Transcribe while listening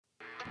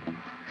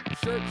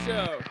Shirt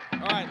Show.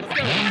 All right, let's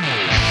go.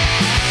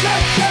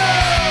 Shirt Show!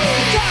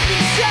 Talking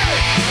shirt!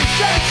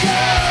 Shirt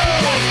Show!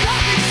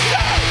 Talking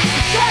shirt!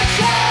 Shirt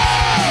Show!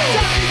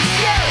 Talking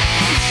shirt!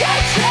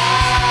 Shirt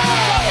Show!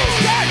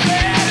 Shirt,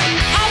 man!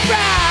 All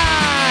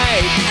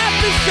right,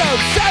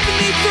 episode 73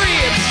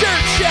 of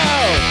Shirt Show.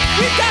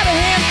 We've got a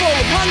handful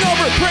of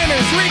hungover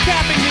printers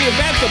recapping the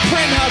events of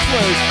Print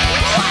Hustlers.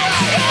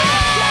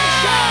 Let's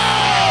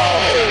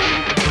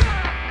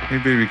go! Hey,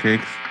 baby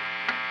cakes.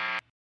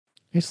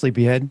 Hey,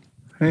 sleepyhead.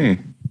 Hey.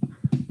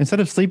 Instead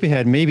of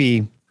sleepyhead,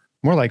 maybe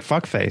more like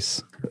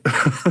fuckface.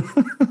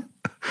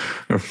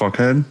 Or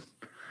fuckhead?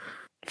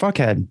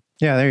 Fuckhead.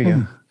 Yeah, there you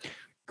go.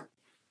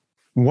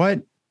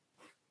 What?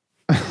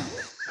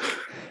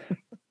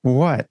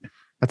 What?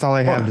 That's all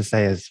I have to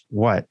say is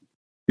what?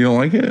 You don't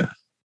like it?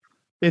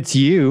 It's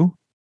you.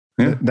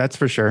 Yeah. That's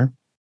for sure.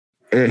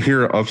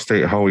 Here at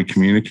Upstate, how we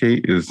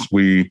communicate is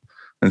we,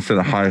 instead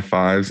of high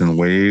fives and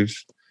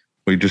waves,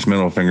 we just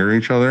middle finger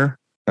each other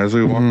as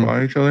we walk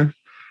by each other.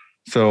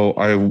 So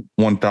I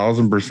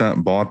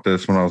 1000% bought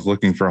this when I was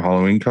looking for a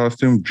Halloween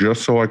costume,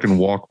 just so I can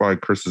walk by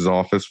Chris's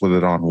office with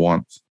it on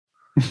once.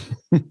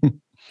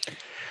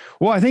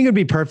 Well, I think it'd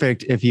be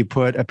perfect if you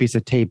put a piece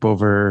of tape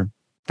over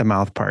the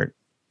mouth part.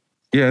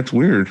 Yeah, it's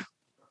weird.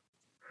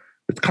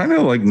 It's kind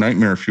of like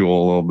nightmare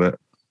fuel a little bit.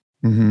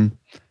 Mm-hmm.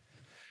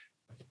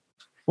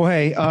 Well,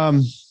 hey, are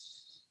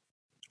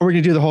we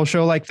gonna do the whole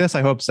show like this?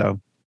 I hope so.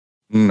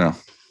 No.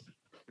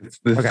 It's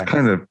this Okay.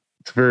 kind of,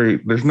 it's very,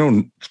 there's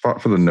no spot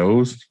for the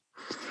nose.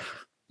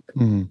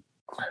 Mm.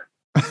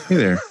 Hey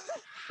there.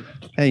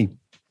 Hey,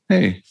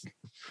 Hey.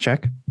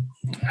 check.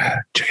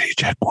 JD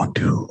check 1,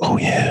 2. Oh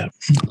yeah.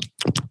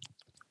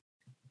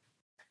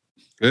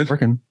 Good.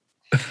 Working.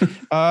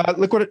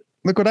 Look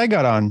what I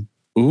got on.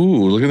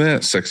 Ooh, look at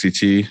that sexy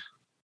tee.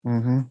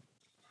 Mm-hmm.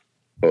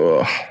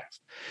 Ugh.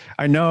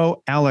 I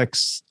know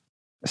Alex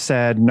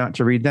said not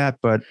to read that,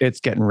 but it's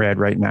getting read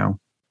right now.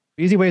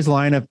 EasyWay's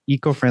line of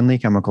eco-friendly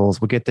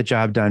chemicals will get the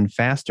job done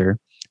faster,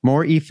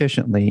 more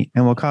efficiently,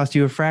 and will cost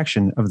you a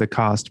fraction of the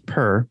cost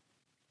per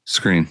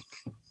Screen.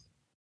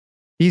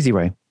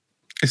 EasyWay.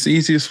 It's the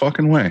easiest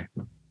fucking way.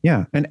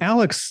 Yeah. And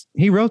Alex,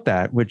 he wrote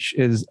that, which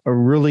is a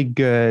really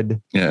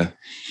good. Yeah.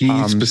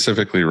 He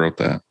specifically wrote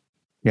that.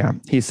 Yeah.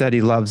 He said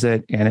he loves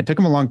it and it took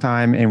him a long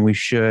time and we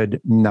should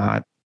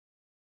not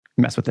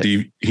mess with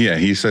it.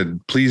 He said,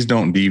 please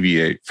don't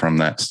deviate from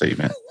that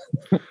statement.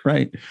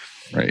 Right.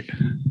 Right.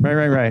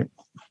 Right.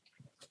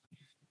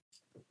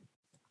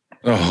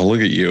 Oh,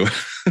 look at you.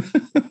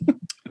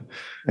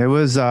 It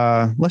was,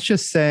 let's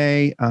just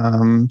say,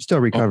 still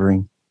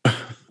recovering.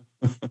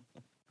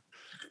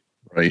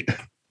 Right.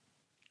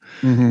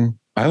 Mm-hmm.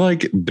 I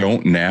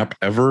don't nap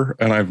ever.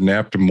 And I've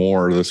napped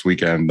more this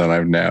weekend than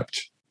I've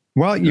napped.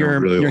 Well, in a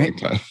really long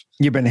time.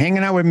 You've been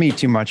hanging out with me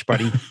too much,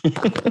 buddy.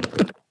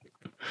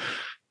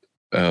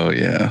 Oh,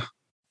 yeah.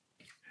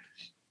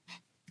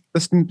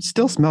 This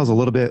still smells a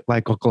little bit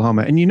like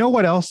Oklahoma. And you know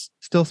what else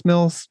still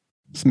smells?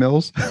 You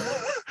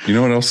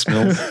know what else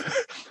smells?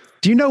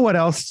 Do you know what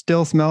else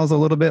still smells a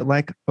little bit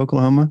like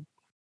Oklahoma?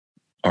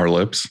 Our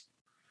lips.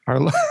 Our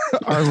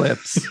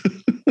lips.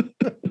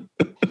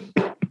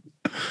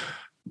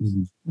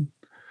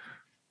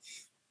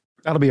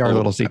 That'll be our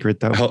little secret,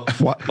 though. Hell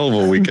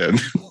of a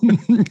weekend.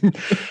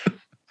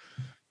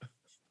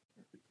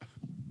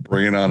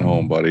 Bring it on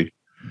home, buddy.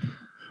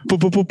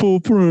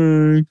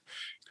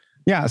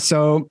 Yeah.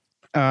 So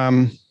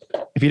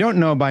if you don't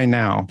know by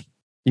now,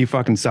 you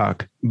fucking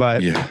suck.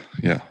 But Yeah.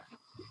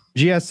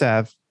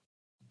 GSF,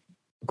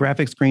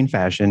 graphic screen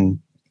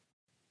fashion,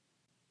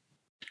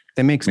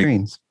 they make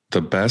screens.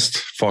 The best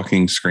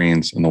fucking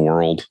screens in the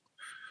world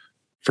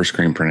for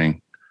screen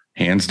printing.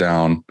 Hands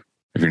down.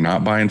 If you're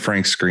not buying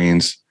Frank's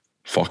screens,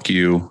 fuck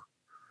you.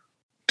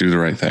 Do the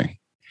right thing.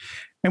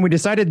 And we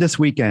decided this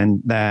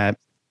weekend that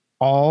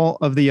all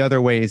of the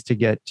other ways to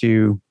get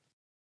to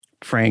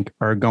Frank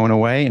are going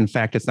away. In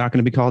fact, it's not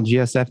going to be called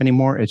GSF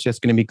anymore. It's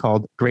just going to be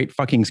called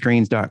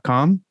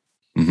greatfuckingscreens.com.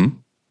 Mm-hmm.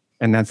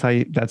 And that's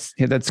that's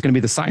going to be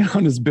the sign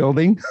on his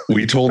building.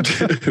 We told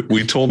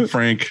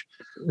Frank,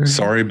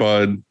 sorry,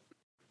 bud.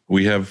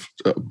 We have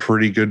a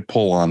pretty good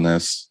pull on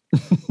this.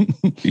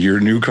 Your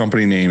new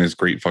company name is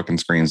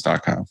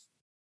greatfuckingscreens.com.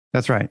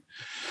 That's right.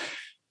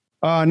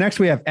 Next,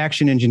 we have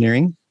Action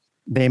Engineering.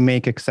 They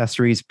make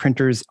accessories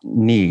printers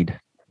need.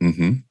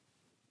 Mm-hmm.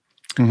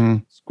 Mm-hmm.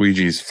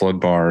 Squeegees, flood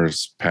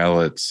bars,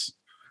 pallets,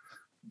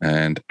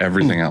 and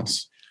everything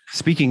else.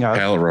 Speaking of,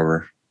 Pallet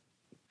rubber.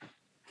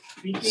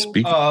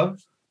 Speaking of,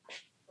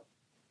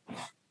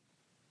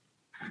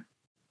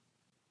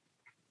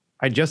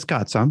 I just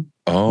got some.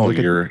 Oh,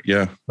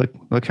 yeah.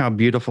 Look how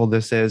beautiful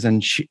this is.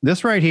 And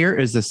this right here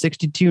is the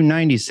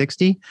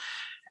 629060.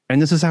 And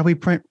this is how we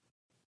print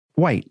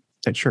white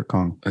at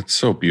ShirtCon. That's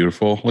so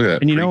beautiful. Look at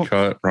that. And you know,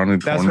 pre-cut,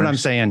 rounded that's corners. what I'm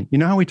saying. You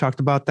know how we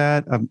talked about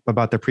that,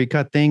 about the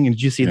pre-cut thing? And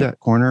did you see that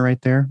corner right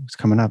there? It's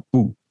coming up.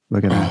 Ooh,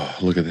 look at that.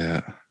 Oh, look at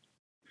that.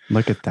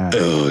 Look at that.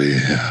 Oh,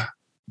 yeah.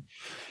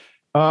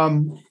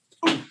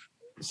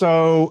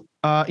 So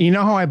You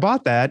know how I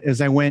bought that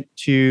is I went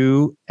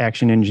to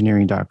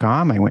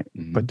actionengineering.com. I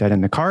put that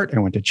in the cart. I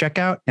went to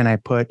checkout and I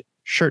put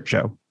Shirt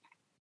Show.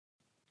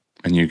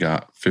 And you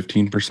got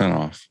 15%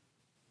 off.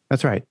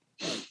 That's right.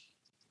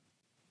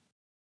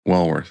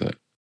 Well worth it.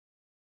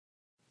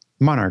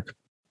 Monarch.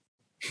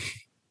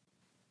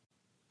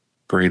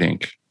 Great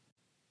ink.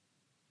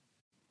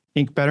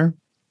 Ink better.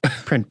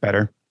 Print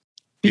better.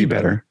 Be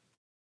better.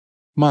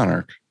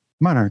 Monarch.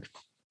 Monarch.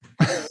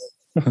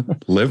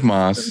 Liv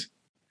Moss.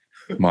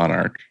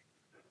 Monarch.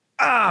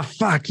 Ah,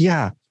 fuck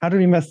yeah. How did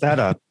we mess that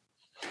up?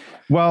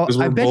 Well,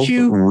 I bet both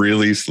you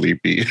really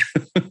sleepy.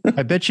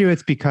 I bet you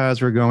it's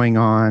because we're going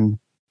on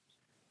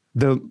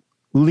the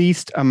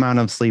least amount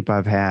of sleep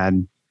I've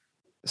had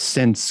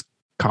since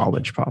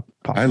college.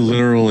 I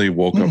literally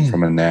woke up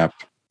from a nap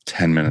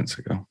 10 minutes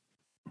ago.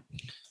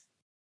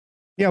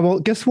 Yeah, well,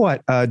 guess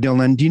what,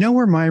 Dylan? Do you know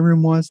where my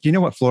room was? Do you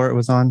know what floor it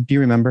was on? Do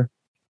you remember?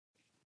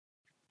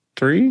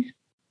 3?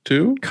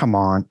 2? Come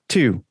on,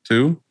 2.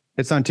 2?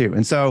 It's on 2.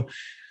 And so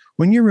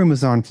when your room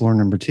is on floor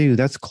number 2,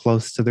 that's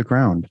close to the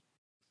ground.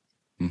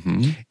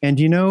 Mm-hmm. And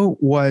you know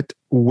what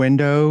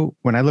window,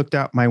 when I looked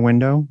out my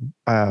window,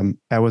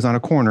 I was on a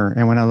corner.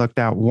 And when I looked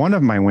out one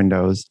of my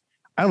windows,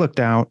 I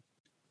looked out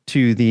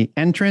to the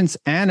entrance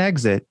and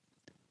exit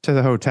to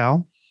the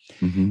hotel.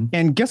 Mm-hmm.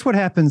 And guess what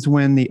happens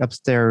when the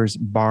upstairs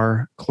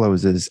bar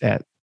closes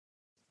at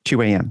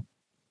 2 a.m.?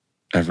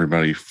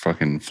 Everybody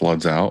fucking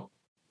floods out.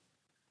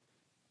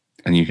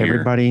 And you hear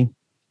Everybody.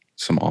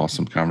 Some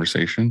awesome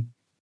conversation.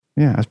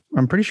 Yeah,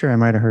 I'm pretty sure I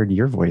might have heard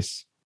your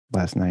voice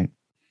last night.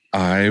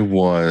 I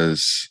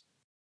was,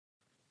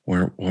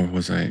 where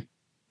was I?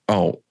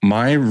 Oh,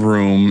 my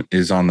room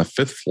is on the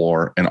 5th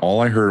floor. And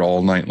all I heard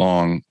all night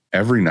long,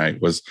 every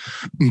night was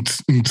because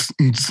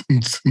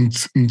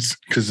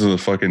of the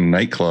fucking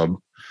nightclub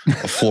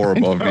a floor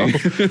above me.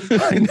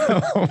 I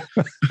know.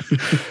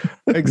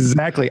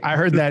 Exactly. I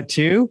heard that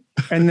too.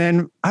 And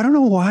then I don't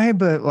know why,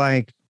 but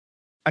like,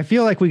 I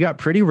feel like we got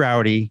pretty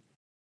rowdy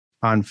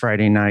on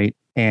Friday night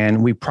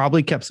and we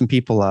probably kept some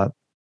people up,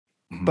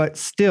 but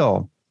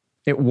still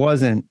it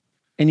wasn't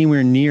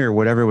anywhere near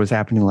whatever was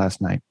happening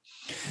last night.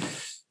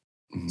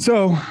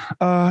 So,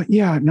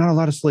 yeah, not a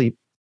lot of sleep.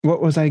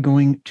 What was I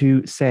going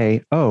to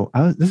say?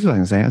 This is what I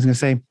was going to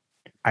say.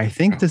 I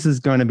think this is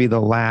going to be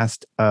the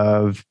last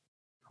of,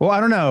 well,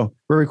 I don't know.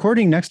 We're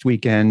recording next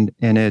weekend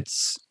and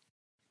it's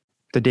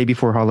the day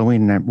before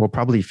Halloween and we'll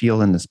probably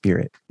feel in the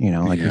spirit,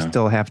 we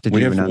still have to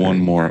do another. One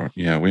more.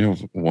 Yeah, we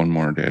have one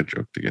more dad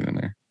joke to get in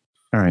there.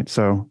 All right.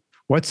 So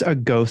what's a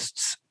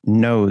ghost's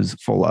nose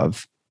full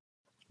of?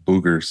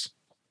 Boogers.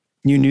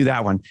 You knew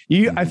that one.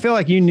 I feel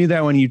like you knew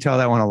that one. You tell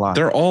that one a lot.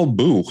 They're all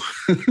boo.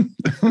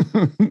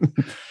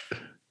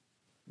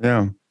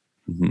 Yeah.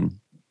 Mm-hmm.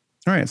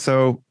 All right.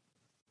 So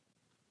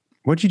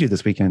what'd you do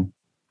this weekend?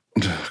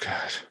 Oh,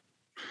 God.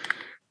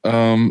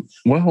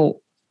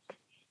 Well,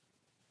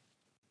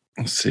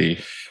 let's see.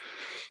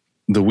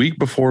 The week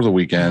before the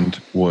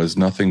weekend was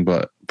nothing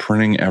but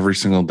printing every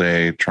single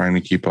day, trying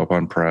to keep up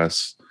on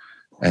press.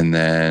 And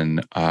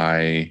then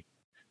I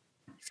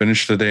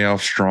finished the day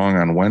off strong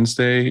on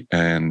Wednesday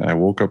and I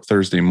woke up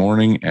Thursday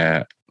morning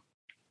I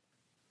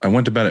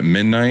went to bed at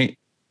midnight.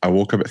 I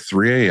woke up at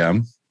 3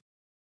 a.m.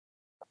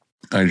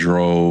 I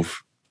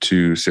drove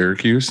to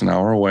Syracuse, an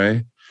hour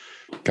away,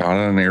 got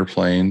on an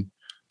airplane,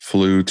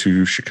 flew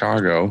to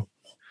Chicago.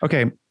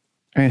 Okay.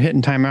 And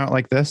hitting timeout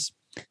like this.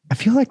 I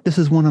feel like this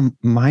is one of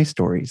my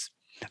stories.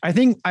 I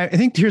think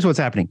here's what's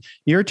happening.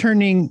 You're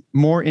turning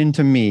more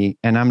into me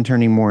and I'm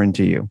turning more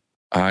into you.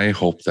 I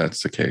hope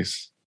that's the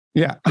case.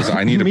 Yeah. Because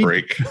I need a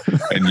break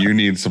and you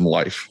need some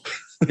life.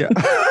 Yeah.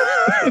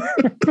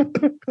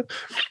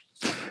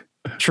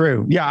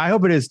 True. Yeah, I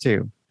hope it is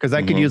too. Because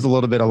I could use a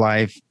little bit of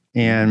life.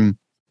 And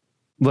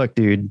look,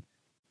 dude,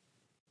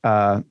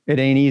 it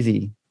ain't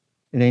easy.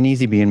 It ain't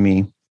easy being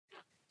me.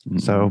 Mm-hmm.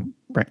 So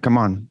come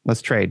on,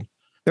 let's trade.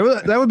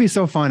 That would be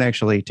so fun,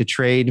 actually, to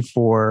trade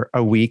for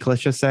a week,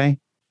 let's just say,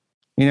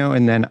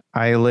 and then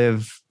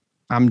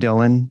I'm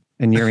Dylan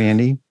and you're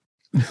Andy.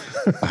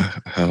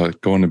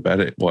 Going to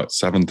bed at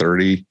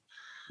 7:30,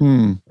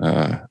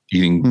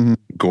 eating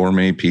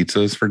gourmet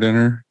pizzas for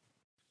dinner.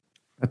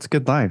 That's a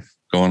good life.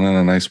 Going on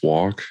a nice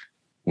walk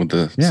with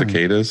the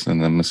cicadas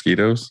and the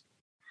mosquitoes.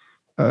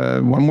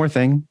 One more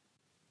thing.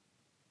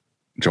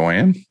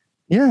 Joanne?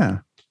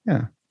 Yeah.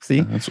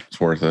 See? It's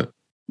worth it.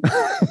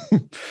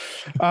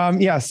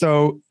 Yeah.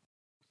 So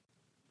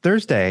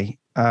Thursday,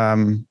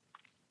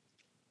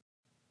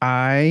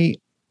 I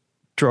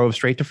drove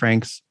straight to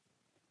Frank's,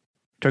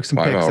 took some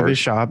pics of his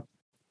shop.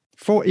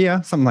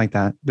 Something like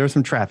that. There's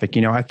some traffic.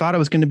 I thought it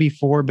was going to be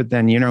 4, but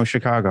then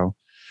Chicago.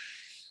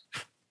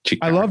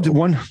 I loved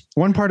one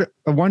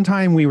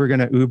time we were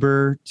going to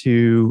Uber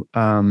to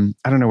I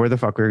don't know where the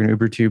fuck we were going to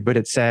Uber to, but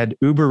it said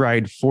Uber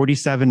ride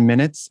 47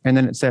 minutes, and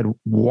then it said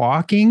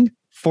walking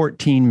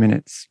 14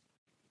 minutes.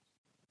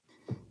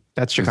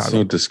 That's Chicago. It's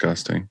so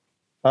disgusting.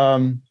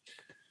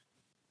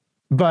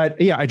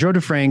 But yeah, I drove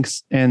to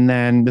Frank's, and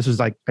then this was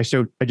like I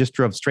just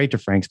drove straight to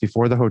Frank's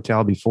before the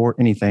hotel, before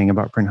anything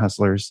about Print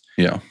Hustlers.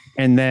 Yeah.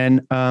 And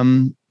then,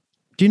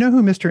 do you know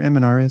who Mr.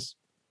 M&R is?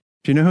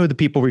 Do you know who the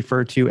people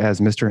refer to as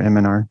Mr.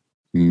 M&R?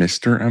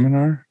 Mr.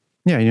 M&R?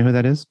 Yeah, you know who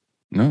that is?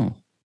 No.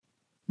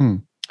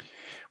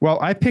 Well,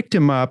 I picked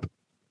him up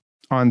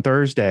on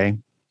Thursday,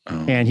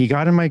 and he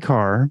got in my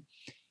car,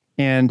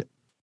 and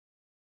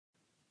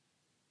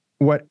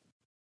what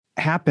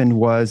happened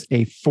was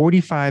a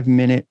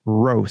 45-minute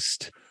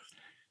roast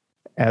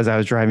as I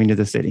was driving to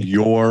the city.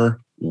 You're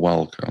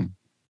welcome.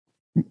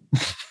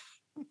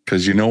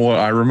 Because you know what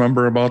I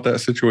remember about that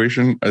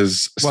situation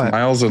is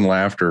smiles and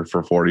laughter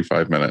for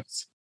 45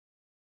 minutes.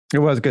 It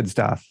was good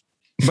stuff.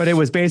 But it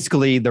was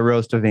basically the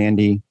roast of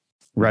Andy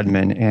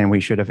Rudman, and we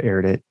should have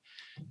aired it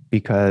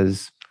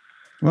because,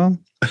 well,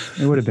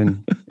 it would have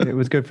been, it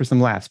was good for some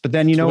laughs. But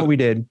then you know what we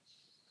did?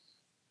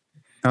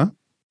 Huh?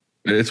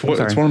 It's what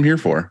I'm here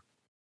for.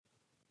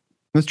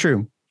 That's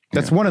true.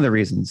 That's one of the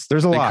reasons.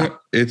 There's a lot.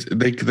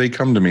 They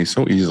come to me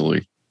so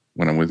easily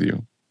when I'm with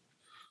you.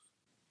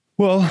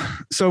 Well,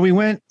 so we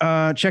went,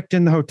 checked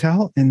in the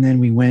hotel, and then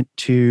we went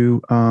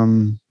to, I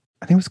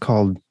think it was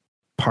called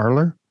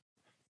Parlor.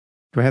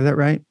 Do I have that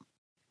right?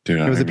 Dude,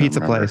 it was a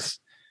pizza place.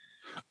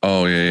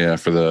 Oh yeah.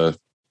 For the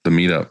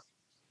meetup.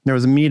 There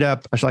was a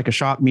meetup, like a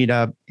shop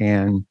meetup,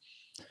 and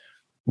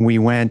we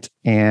went,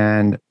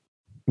 and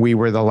we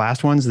were the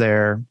last ones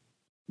there.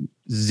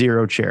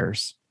 0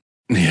 chairs.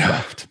 Yeah.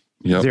 Left.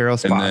 Yep. 0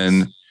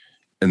 spots.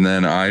 And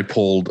then I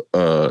pulled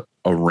a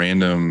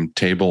random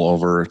table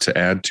over to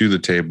add to the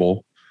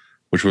table,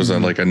 which was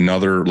like a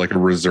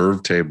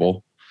reserve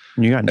table.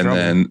 You got in trouble.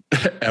 Then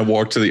I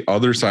walked to the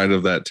other side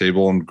of that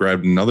table and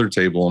grabbed another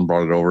table and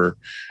brought it over.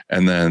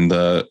 And then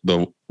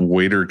the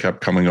waiter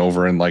kept coming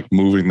over and like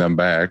moving them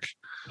back.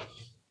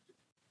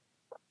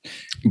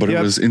 But it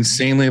was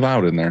insanely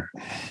loud in there.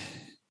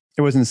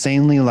 It was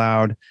insanely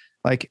loud.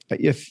 Like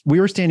if we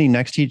were standing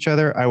next to each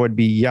other, I would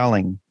be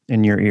yelling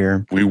in your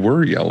ear. We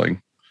were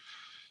yelling.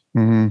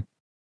 Mm-hmm.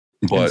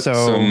 But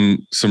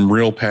some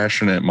real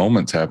passionate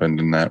moments happened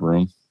in that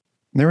room.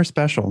 They were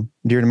special,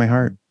 dear to my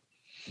heart.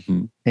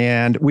 Mm-hmm.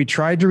 And we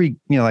tried to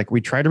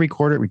we tried to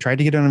record it. We tried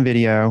to get it on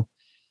video,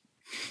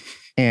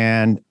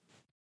 and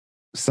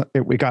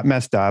we got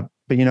messed up.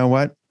 But you know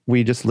what?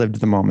 We just lived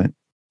the moment.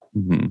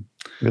 Mm-hmm.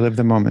 We lived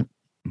the moment.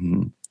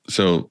 Mm-hmm.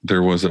 So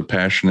there was a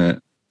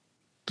passionate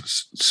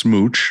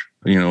smooch.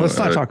 Let's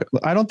not talk.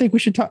 I don't think we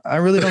should talk. I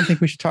really don't think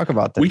we should talk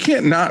about this. We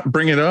can't not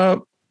bring it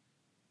up.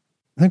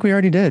 I think we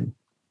already did.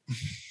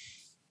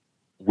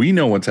 We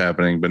know what's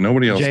happening, but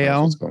nobody else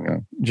knows what's going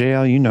on.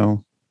 JL, you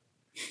know.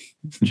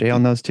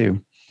 JL knows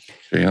too.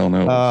 JL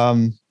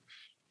knows.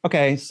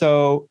 Okay,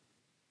 so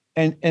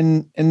and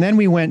then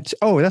we went.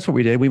 That's what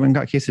we did. We went and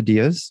got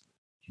quesadillas.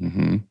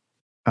 Mm-hmm.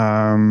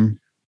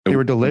 They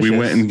were delicious. We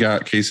went and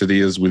got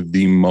quesadillas with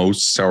the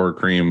most sour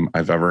cream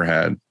I've ever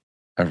had,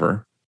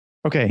 ever.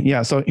 Okay,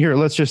 yeah. So here,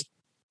 let's just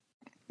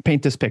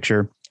paint this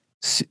picture.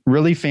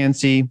 Really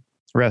fancy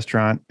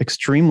restaurant,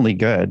 extremely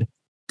good.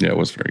 Yeah, it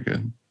was very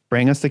good.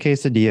 Bring us the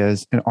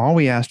quesadillas, and all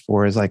we asked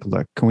for is like,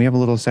 look, can we have a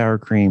little sour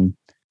cream?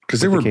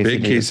 Because they were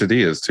big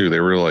quesadillas too. They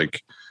were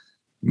like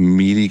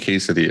meaty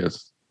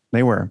quesadillas.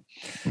 They were.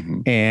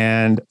 Mm-hmm.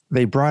 And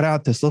they brought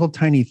out this little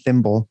tiny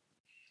thimble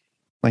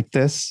like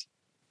this.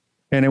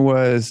 And it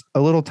was a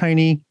little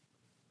tiny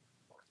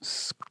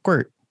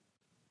squirt.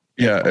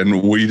 Yeah.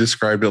 And we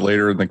described it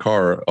later in the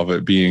car of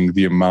it being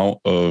the amount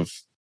of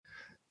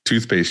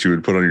toothpaste you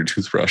would put on your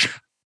toothbrush.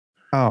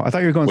 Oh, I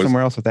thought you were going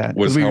somewhere else with that.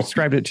 Because we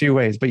described it 2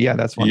 ways. But yeah,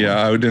 that's one.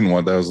 Yeah, I didn't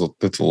want that.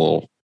 That's a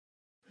little.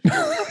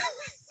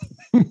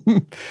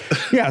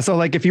 Yeah. So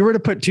like if you were to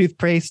put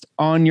toothpaste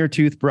on your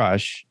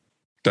toothbrush.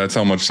 That's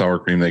how much sour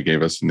cream they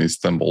gave us in these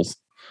thimbles.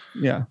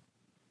 Yeah.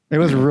 It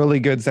was really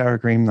good sour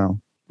cream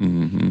though.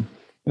 Mm-hmm.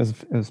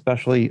 It was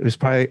probably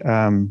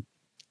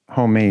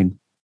homemade,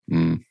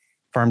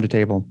 farm to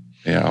table.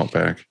 Yeah,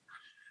 Outback.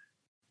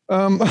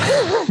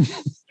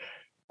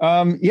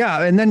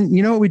 Yeah, and then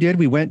you know what we did?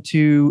 We went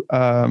to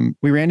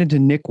we ran into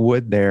Nick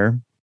Wood there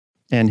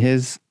and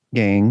his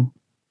gang.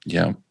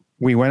 Yeah,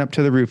 we went up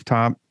to the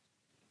rooftop.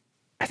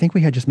 I think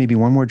we had just maybe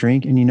one more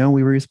drink, and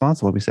we were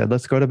responsible. We said,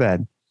 "Let's go to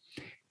bed,"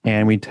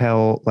 and we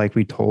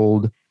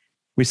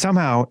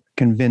somehow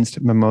convinced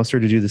Mimosa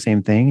to do the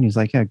same thing. And he's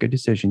like, yeah, good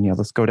decision. Yeah,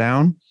 let's go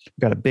down.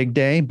 We've got a big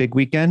day, big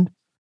weekend.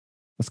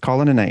 Let's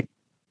call it a night.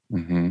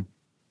 Mm-hmm.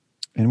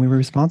 And we were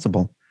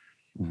responsible.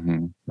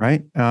 Mm-hmm.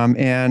 Right.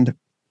 And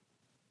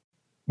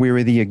we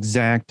were the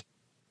exact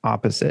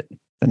opposite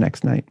the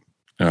next night.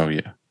 Oh,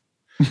 yeah.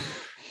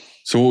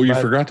 So what you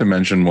forgot to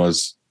mention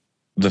was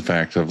the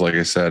fact of, like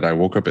I said, I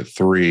woke up at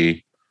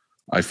 3.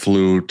 I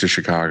flew to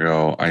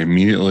Chicago. I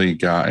immediately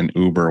got an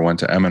Uber, went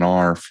to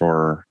M&R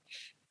for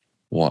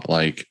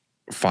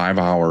 5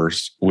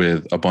 hours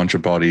with a bunch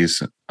of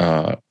buddies,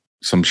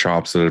 some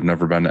shops that have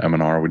never been to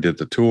M&R. We did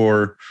the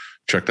tour,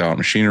 checked out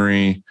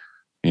machinery,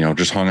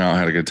 just hung out,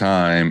 had a good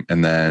time.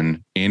 And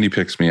then Andy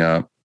picks me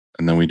up,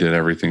 and then we did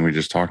everything we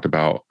just talked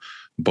about.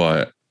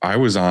 But I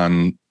was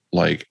on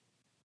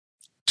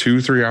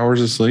 2-3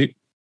 hours of sleep.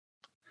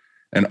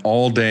 And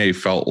all day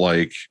felt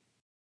like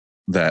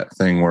that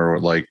thing where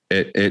like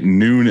at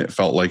noon, it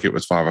felt like it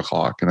was 5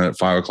 o'clock. And at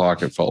 5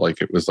 o'clock, it felt like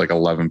it was like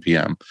 11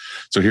 p.m.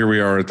 So here we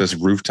are at this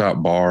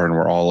rooftop bar and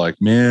we're all like,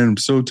 man, I'm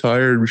so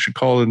tired. We should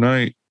call it a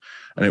night.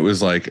 And it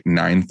was like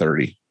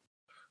 9:30.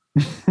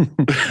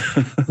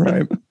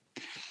 Right.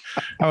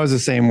 I was the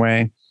same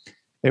way.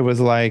 It was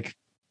like,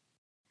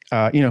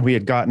 we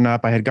had gotten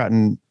up. I had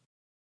gotten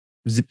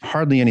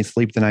hardly any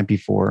sleep the night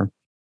before.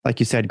 Like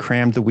you said,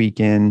 crammed the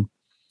weekend.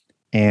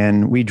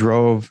 And we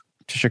drove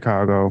to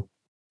Chicago,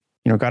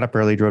 got up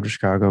early, drove to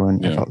Chicago,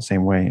 and I felt the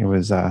same way. It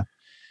was, I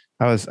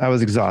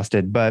was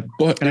exhausted, but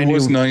it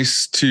was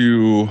nice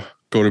to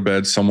go to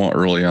bed somewhat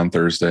early on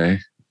Thursday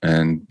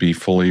and be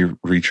fully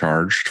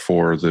recharged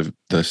for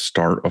the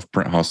start of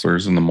Print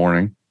Hustlers in the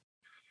morning.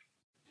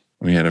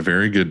 We had a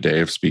very good day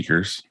of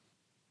speakers.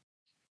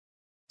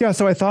 Yeah.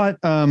 So I thought,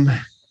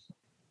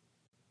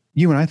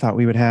 you and I thought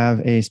we would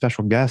have a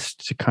special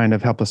guest to kind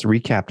of help us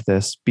recap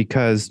this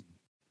because,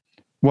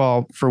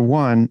 well, for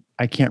one,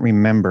 I can't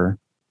remember.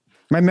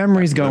 My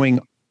memory's going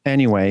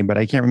anyway, but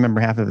I can't remember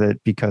half of it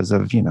because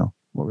of, what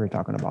we were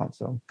talking about.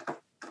 So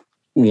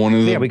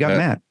we got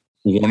Matt.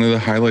 One of the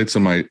highlights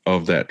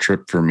of that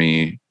trip for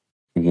me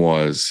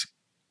was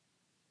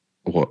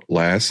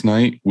last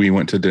night we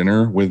went to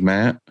dinner with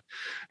Matt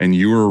and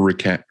you were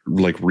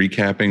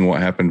recapping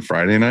what happened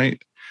Friday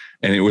night.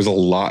 And it was a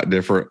lot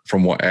different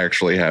from what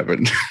actually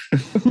happened.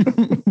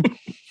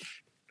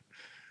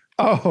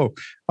 Oh,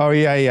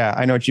 yeah.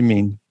 I know what you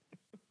mean.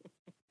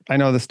 I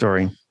know the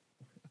story.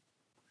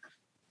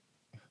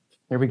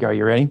 Here we go.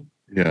 You ready?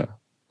 Yeah.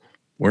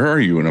 Where are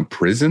you, in a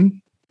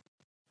prison?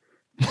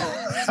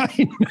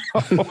 I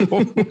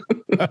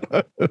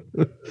know.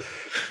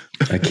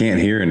 I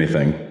can't hear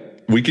anything.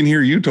 We can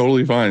hear you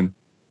totally fine.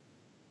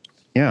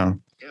 Yeah.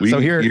 So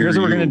here's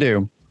what we're going to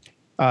do.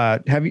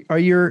 Are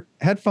your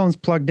headphones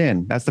plugged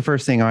in? That's the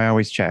first thing I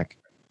always check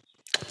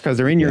because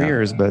they're in your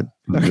ears, but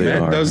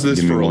Matt does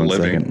this for a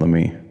living. Let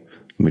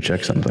me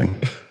check something.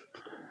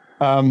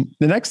 The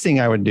next thing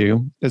I would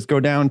do is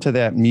go down to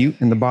that mute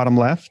in the bottom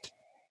left.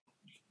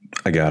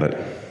 I got it.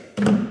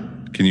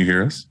 Can you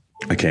hear us?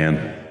 I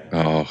can.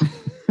 Oh,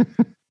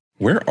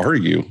 where are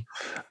you?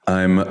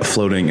 I'm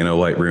floating in a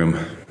white room.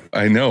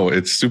 I know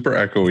it's super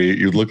echoey.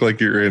 You look like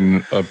you're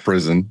in a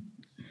prison.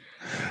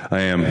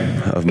 I am,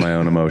 of my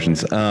own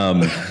emotions.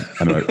 I'm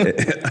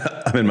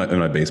in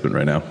my basement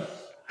right now.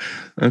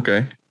 Okay.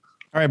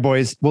 All right,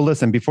 boys. Well,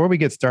 listen, before we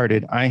get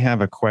started, I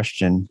have a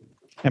question.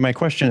 And my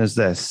question is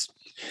this.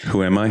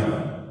 Who am I?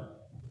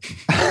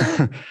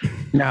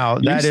 Now,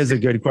 that is a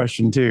good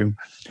question too.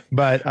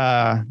 But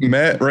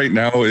Matt right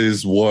now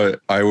is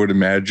what I would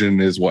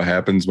imagine is what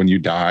happens when you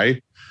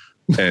die.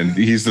 And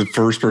he's the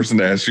first person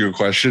to ask you a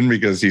question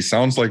because he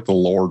sounds like the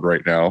Lord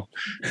right now.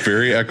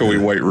 Very echoey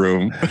white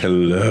room.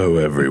 Hello,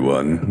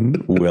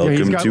 everyone.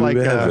 Welcome to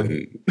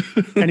heaven.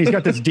 And he's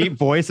got this deep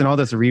voice and all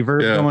this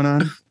reverb going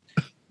on.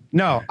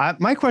 No,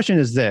 my question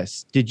is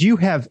this. Did you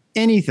have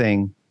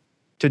anything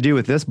to do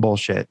with this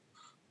bullshit?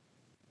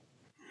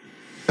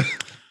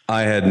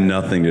 I had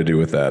nothing to do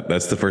with that.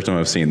 That's the first time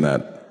I've seen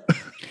that.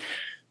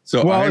 So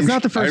it's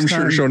not the first time.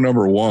 I'm sure show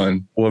number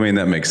one. Well, I mean,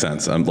 that makes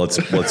sense.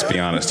 Let's be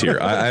honest here.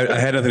 I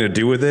had nothing to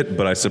do with it,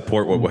 but I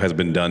support what has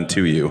been done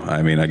to you.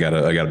 I mean, I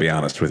gotta be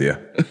honest with you.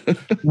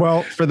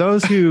 Well, for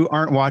those who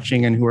aren't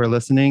watching and who are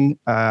listening,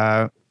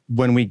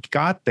 when we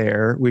got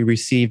there, we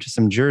received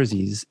some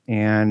jerseys,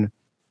 and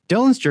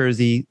Dylan's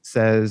jersey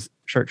says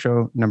Shirt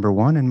Show number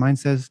 1, and mine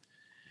says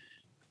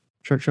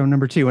Shirt Show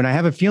number 2. And I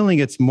have a feeling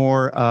it's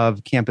more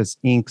of Campus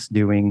Inc.'s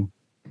doing.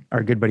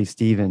 Our good buddy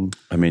Steven.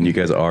 I mean, you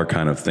guys are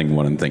kind of thing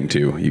 1 and thing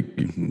 2. You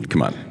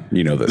come on,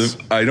 you know this.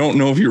 I don't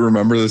know if you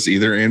remember this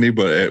either, Andy,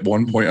 but at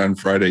one point on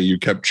Friday, you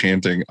kept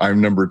chanting,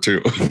 "I'm number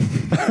 2."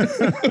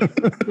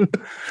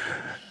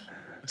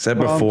 Is that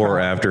before or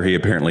after he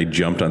apparently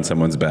jumped on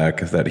someone's back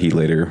that he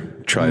later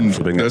tried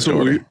flipping that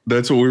story?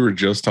 That's what we were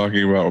just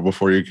talking about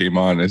before you came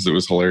on. Is it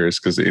was hilarious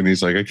because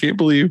Andy's like, I can't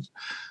believe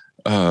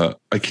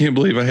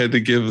I had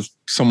to give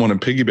someone a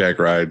piggyback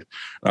ride.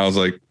 And I was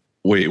like,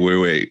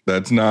 Wait.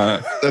 That's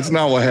not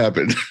what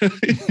happened.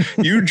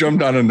 You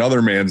jumped on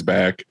another man's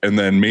back and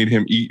then made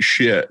him eat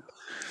shit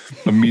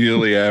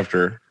immediately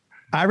after.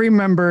 I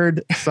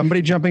remembered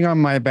somebody jumping on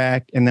my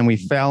back and then we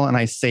fell and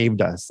I saved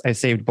us. I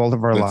saved both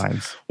of our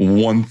lives.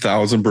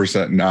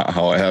 1000% not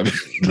how it happened.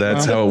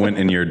 That's how it went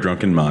in your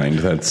drunken mind.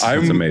 That's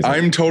amazing.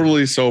 I'm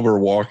totally sober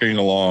walking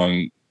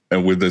along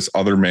with this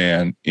other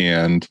man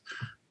and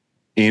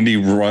Andy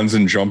runs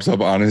and jumps up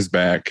on his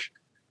back.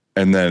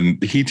 And then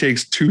he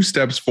takes 2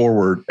 steps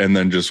forward and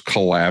then just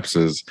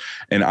collapses.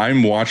 And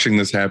I'm watching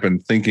this happen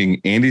thinking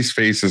Andy's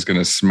face is going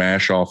to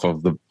smash off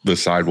of the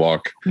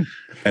sidewalk.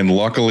 And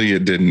luckily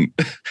it didn't.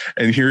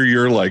 And here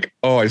you're like,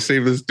 oh, I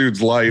saved this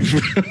dude's life.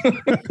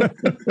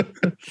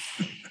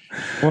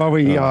 Well,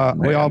 we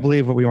all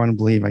believe what we want to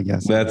believe, I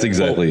guess. That's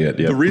exactly it.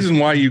 Yep. The reason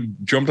why you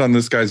jumped on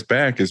this guy's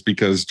back is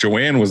because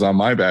Joanne was on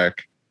my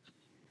back.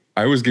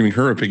 I was giving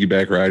her a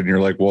piggyback ride, and you're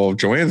like, well, if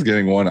Joanne's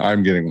getting one,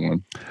 I'm getting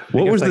one.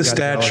 What was I the got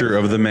stature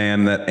of the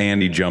man that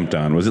Andy jumped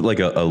on? Was it like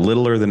a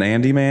littler than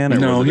Andy man? Or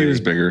No, was it he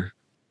was bigger.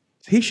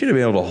 He should have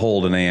been able to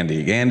hold an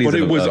Andy. Andy's But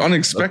it was a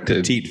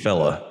unexpected. petite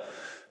fella.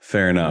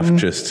 Fair enough.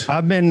 Just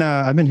I've been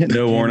hitting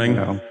no the warning.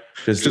 now.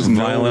 Just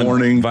no violent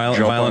warning, Violent,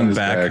 jump on violent his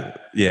back.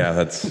 back. Yeah,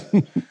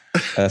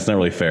 that's not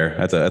really fair.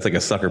 That's like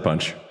a sucker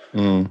punch.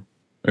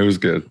 It was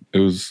good.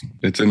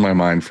 It's in my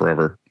mind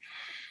forever.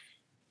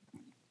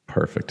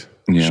 Perfect.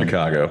 Yeah.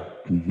 Chicago.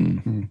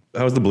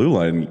 How was the Blue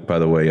Line, by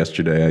the way,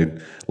 yesterday?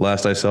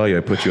 Last I saw you,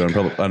 I put you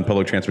on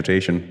public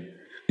transportation.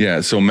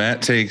 Yeah. So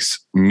Matt takes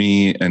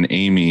me and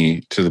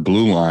Amy to the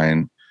Blue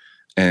Line,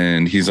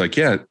 and he's like,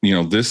 yeah,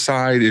 this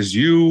side is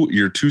you.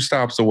 You're 2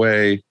 stops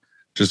away.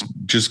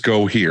 Just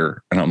go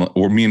here. And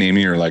me and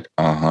Amy are like,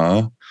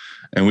 uh-huh.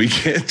 And we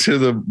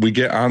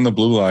get on the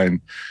Blue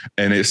Line,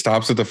 and it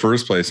stops at the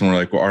first place. And we're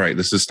like, well, all right,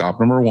 this is stop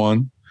number 1.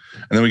 And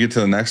then we get to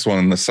the next one.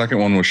 And the second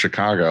one was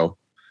Chicago.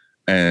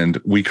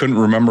 And we couldn't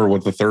remember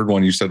what the third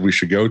one you said we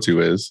should go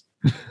to is.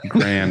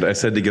 Grand. I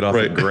said to get off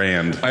Right. at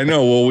Grand. I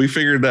know. Well, we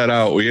figured that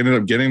out. We ended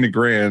up getting to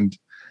Grand,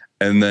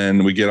 and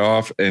then we get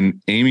off,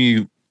 and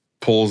Amy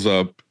pulls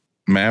up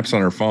maps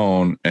on her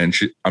phone, and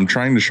I'm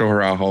trying to show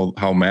her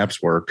how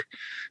maps work,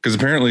 because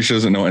apparently she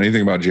doesn't know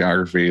anything about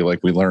geography. Like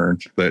we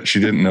learned that she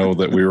didn't know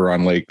that we were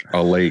on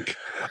a lake.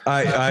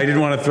 I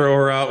didn't want to throw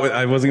her out.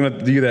 I wasn't going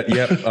to do that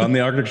yet. On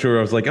the Arctic shore,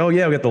 I was like, oh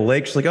yeah, we got the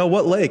lake. She's like, oh,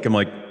 what lake? I'm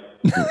like,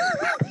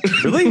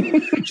 really?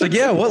 She's like,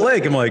 yeah, what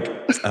lake? I'm like,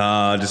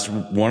 just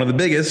one of the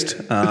biggest,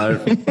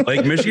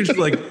 Lake Michigan. She's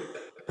like,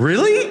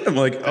 really? I'm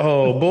like,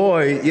 oh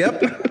boy,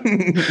 yep.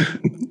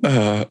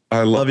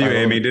 I Love you,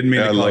 Amy. Didn't mean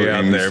to call you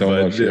out Amy there, so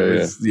but much. it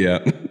was, yeah.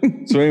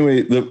 So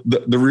anyway,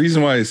 the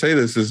reason why I say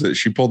this is that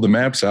she pulled the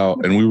maps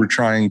out, and we were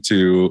trying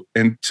to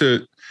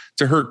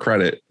her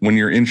credit, when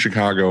you're in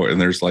Chicago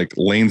and there's like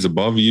lanes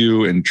above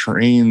you and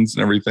trains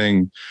and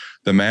everything,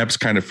 the maps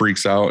kind of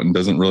freaks out and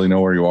doesn't really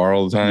know where you are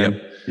all the time.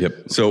 Yep.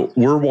 So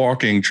we're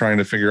walking, trying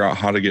to figure out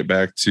how to get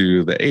back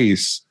to the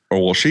Ace.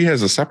 She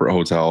has a separate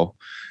hotel,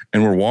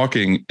 and we're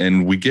walking,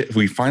 and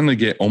we finally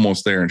get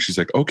almost there, and she's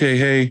like, okay,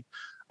 hey,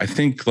 I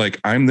think like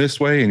I'm this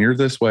way and you're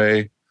this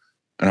way.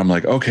 And I'm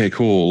like, okay,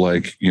 cool.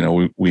 Like,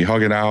 we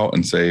hug it out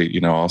and say,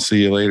 I'll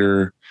see you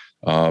later.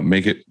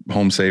 Make it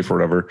home safe or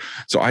whatever.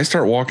 So I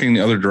start walking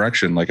the other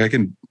direction. Like I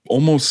can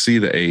almost see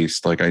the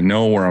Ace. Like I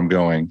know where I'm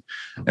going.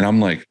 And I'm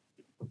like,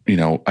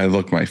 I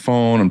look at my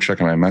phone, I'm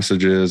checking my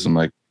messages. I'm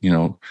like,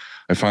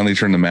 I finally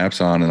turn the maps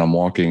on, and I'm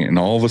walking, and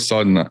all of a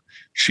sudden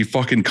she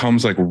fucking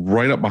comes like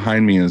right up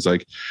behind me and is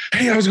like,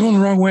 hey, I was going the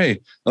wrong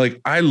way.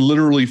 Like I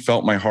literally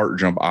felt my heart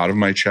jump out of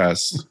my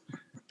chest,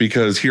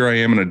 because here I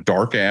am in a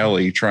dark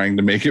alley trying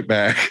to make it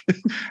back.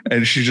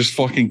 And she just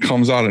fucking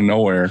comes out of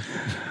nowhere.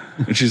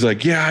 And she's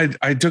like, yeah,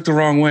 I took the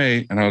wrong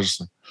way. And I was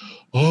just like,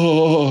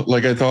 oh,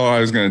 like I thought I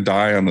was going to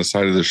die on the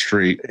side of the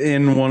street.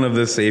 In one of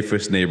the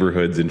safest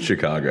neighborhoods in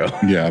Chicago.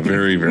 Yeah,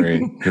 very,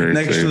 very, very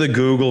next safe. to the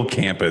Google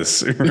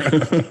campus.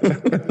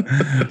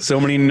 So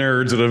many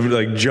nerds would have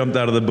like jumped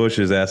out of the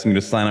bushes asking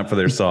to sign up for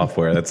their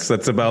software. That's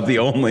about the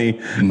only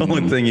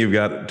thing you've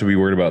got to be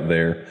worried about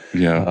there.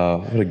 Yeah.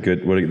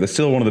 That's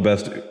still one of the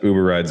best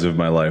Uber rides of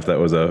my life. That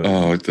was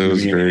that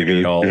was very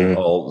good.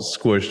 All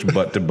squished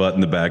butt to butt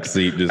in the back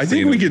seat. Just I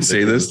think we could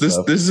say this. This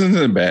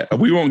isn't bad.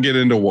 We won't get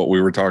into what we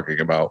were talking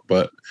about,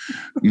 but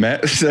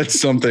Matt said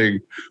something.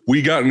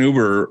 We got an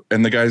Uber,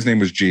 and the guy's name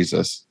was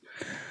Jesus.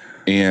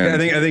 And I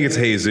think it's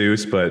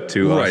Jesus, but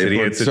to us,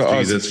 it's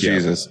Jesus.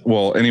 Jesus.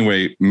 Well,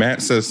 anyway,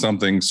 Matt says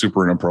something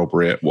super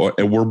inappropriate. Well,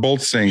 and we're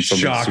both saying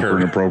something super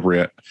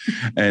inappropriate.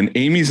 And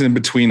Amy's in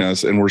between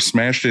us, and we're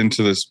smashed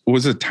into this. It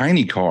was a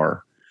tiny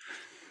car.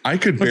 I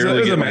could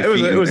barely get my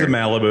feet in It was there. a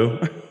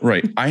Malibu.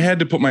 Right. I had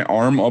to put my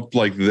arm up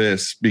like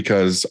this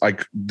because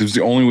this was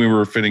the only way we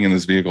were fitting in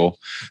this vehicle.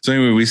 So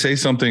anyway, we say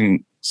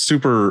something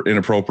super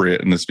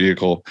inappropriate in this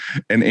vehicle,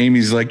 and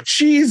Amy's like,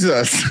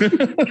 Jesus.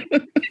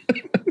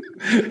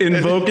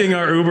 Invoking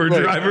our Uber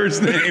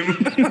driver's name.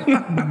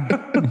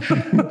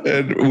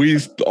 And we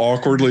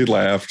awkwardly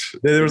laughed.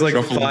 There was like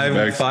Shuffled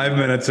back. 5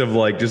 minutes of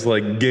like just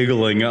like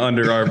giggling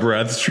under our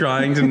breaths,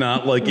 trying to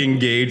not like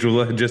engage with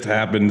what had just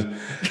happened.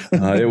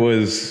 It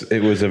was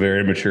a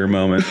very mature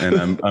moment,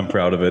 and I'm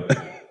proud of it.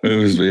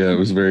 It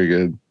was very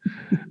good.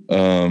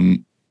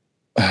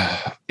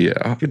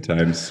 Yeah. Good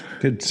times.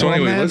 So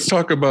anyway, let's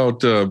talk about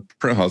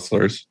Print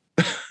Hustlers.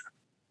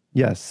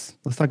 Yes,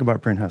 let's talk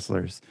about Print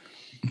Hustlers.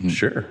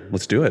 Sure,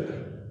 let's do it.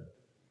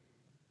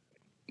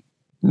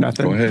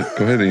 Nothing. Go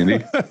ahead,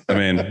 Andy. I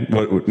mean,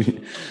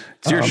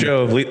 it's your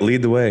show.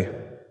 Lead the way.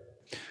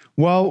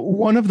 Well,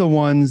 one of the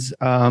ones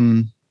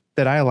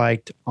that I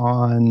liked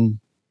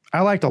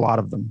I liked a lot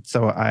of them.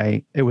 So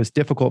it was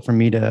difficult for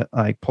me to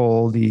like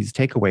pull these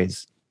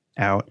takeaways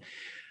out.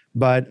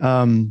 But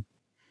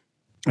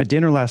at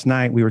dinner last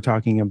night, we were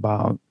talking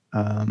about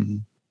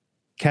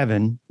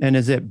Kevin, and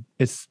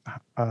it's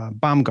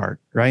Baumgart,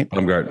 right?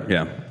 Baumgart,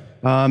 yeah.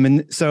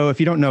 And so if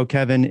you don't know,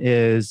 Kevin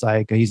is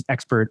he's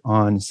expert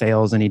on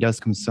sales, and he does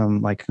some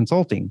like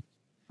consulting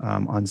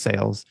on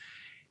sales.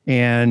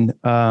 And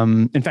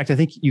in fact, I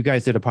think you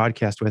guys did a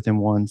podcast with him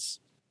once,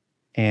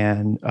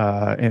 and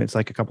it's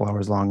like a couple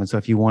hours long. And so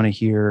if you want to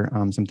hear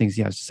some things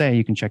he has to say,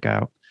 you can check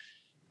out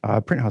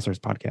Print Hustlers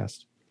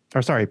podcast,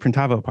 or sorry,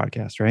 Printavo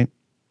podcast, right?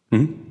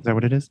 Mm-hmm. Is that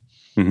what it is?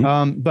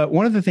 Mm-hmm. But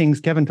one of the things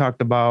Kevin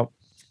talked about,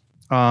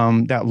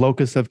 that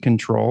locus of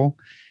control,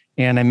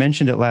 and I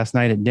mentioned it last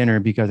night at dinner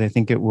because I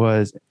think it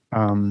was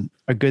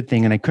a good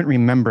thing, and I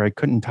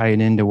couldn't tie it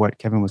into what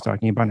Kevin was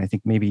talking about, and I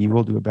think maybe you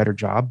will do a better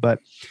job. But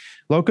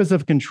locus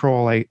of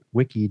control, I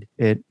wikied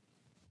it,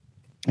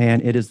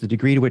 and it is the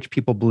degree to which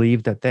people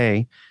believe that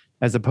they,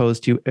 as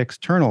opposed to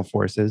external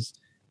forces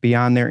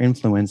beyond their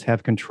influence,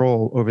 have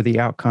control over the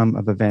outcome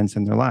of events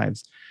in their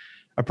lives.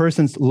 A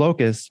person's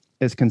locus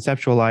is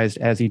conceptualized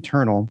as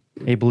eternal,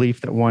 a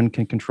belief that one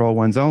can control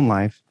one's own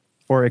life,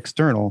 or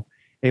external,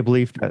 a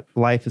belief that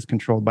life is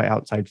controlled by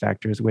outside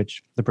factors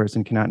which the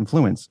person cannot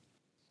influence,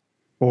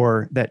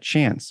 or that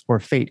chance or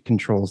fate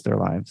controls their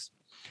lives.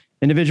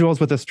 Individuals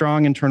with a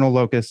strong internal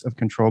locus of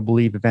control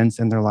believe events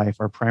in their life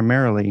are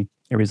primarily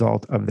a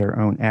result of their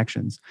own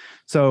actions.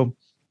 So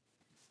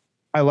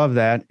I love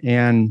that.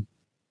 And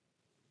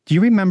do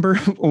you remember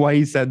why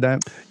he said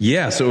that?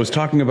 Yeah, so it was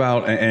talking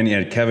about, and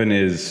yeah, Kevin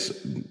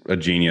is a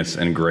genius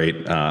and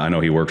great. I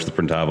know he works with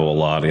Printavo a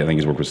lot. I think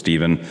he's worked with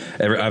Steven.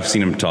 I've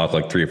seen him talk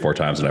like 3 or 4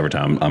 times, and every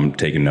time I'm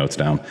taking notes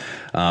down.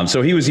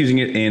 So he was using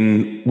it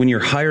in when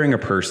you're hiring a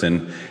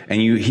person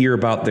and you hear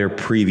about their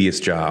previous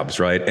jobs,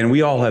 right? And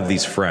we all have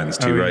these friends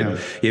too, right? Yeah.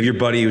 You have your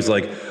buddy who's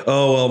like,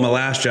 oh, well, my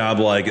last job,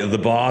 like the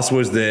boss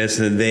was this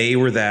and they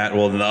were that.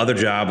 Well, the other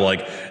job,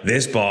 like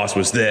this boss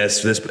was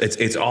this.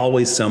 It's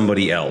always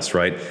somebody else,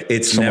 right?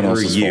 It's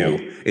never you.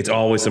 Fault. It's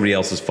always somebody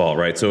else's fault,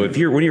 right? So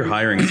when you're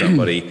hiring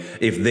somebody,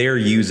 if they're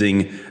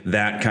using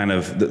that kind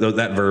of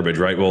that verbiage,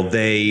 right? Well,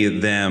 they,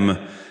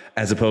 them,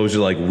 as opposed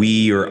to like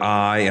we or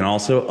I, and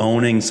also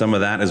owning some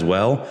of that as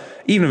well.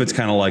 Even if it's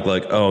kind of like,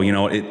 oh, you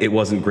know, it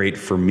wasn't great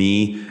for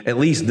me. At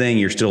least then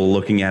you're still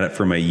looking at it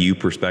from a you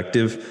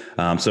perspective.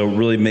 So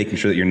really making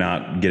sure that you're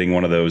not getting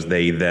one of those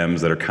they,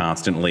 thems that are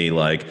constantly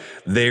like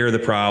they're the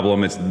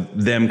problem. It's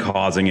them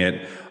causing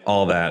it.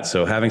 All that.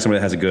 So having somebody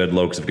that has a good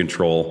locus of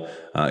control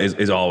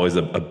is always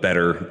a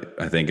better,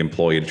 I think,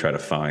 employee to try to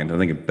find. I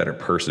think a better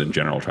person in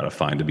general to try to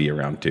find to be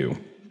around too.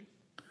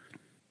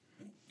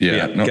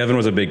 Yeah. No. Kevin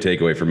was a big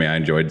takeaway for me. I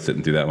enjoyed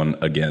sitting through that one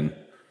again.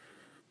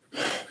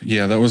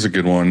 Yeah, that was a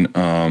good one.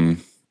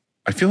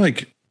 I feel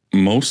like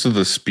most of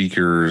the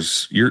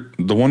speakers,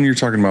 the one you're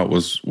talking about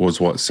was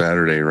what,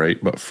 Saturday,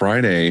 right? But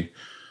Friday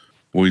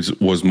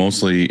was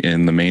mostly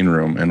in the main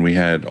room, and we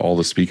had all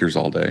the speakers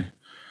all day.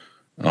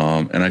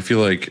 And I feel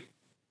like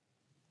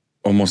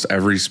almost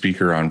every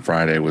speaker on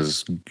Friday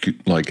was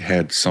like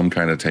had some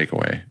kind of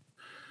takeaway.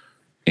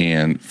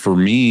 And for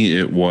me,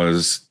 it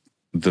was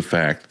the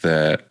fact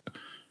that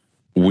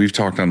we've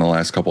talked on the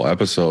last couple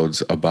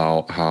episodes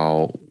about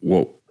how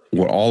what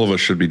all of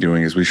us should be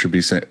doing is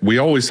we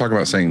always talk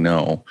about saying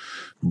no,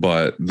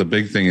 but the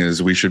big thing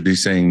is we should be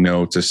saying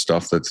no to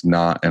stuff that's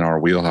not in our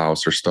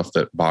wheelhouse or stuff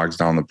that bogs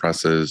down the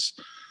presses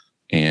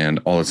and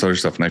all this other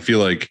stuff. And I feel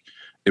like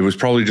it was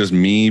probably just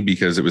me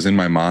because it was in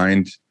my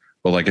mind,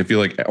 but like, I feel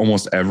like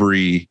almost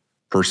every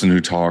person who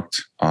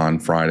talked on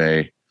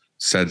Friday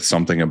said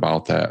something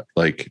about that,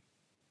 like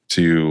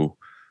to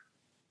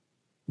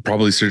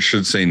probably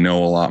should say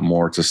no a lot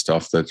more to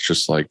stuff that's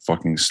just like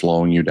fucking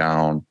slowing you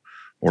down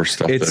or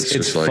stuff.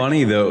 It's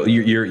funny though.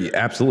 You're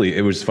absolutely.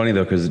 It was funny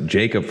though, because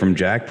Jacob from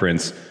Jack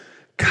Prince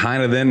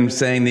kind of then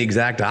saying the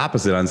exact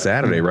opposite on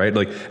Saturday, right?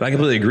 Like, I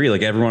completely agree.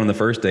 Like everyone on the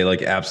first day,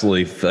 like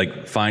absolutely,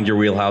 like find your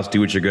wheelhouse, do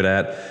what you're good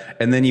at.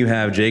 And then you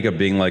have Jacob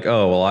being like,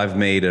 oh, well, I've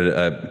made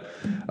a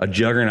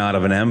juggernaut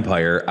of an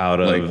empire out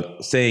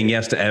of saying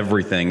yes to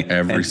everything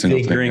and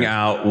figuring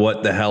out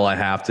what the hell I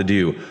have to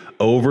do,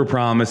 over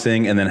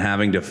promising and then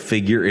having to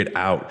figure it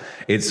out.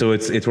 It's one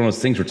of those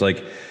things where it's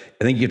like,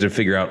 I think you have to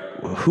figure out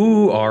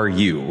who are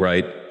you,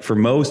 right? For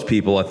most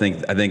people, I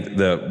think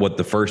what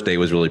the first day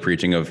was really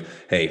preaching of,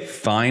 hey,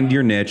 find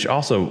your niche.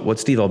 Also, what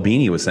Steve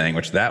Albini was saying,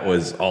 which that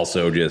was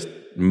also just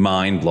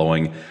mind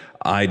blowing.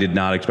 I did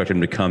not expect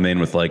him to come in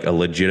with like a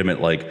legitimate,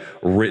 like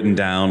written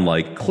down,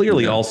 like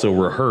clearly also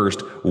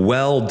rehearsed,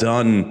 well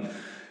done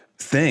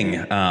thing.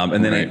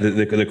 And then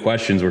the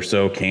questions were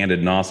so candid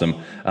and awesome.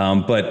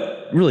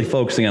 But really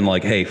focusing on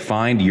like, hey,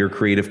 find your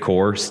creative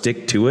core,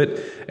 stick to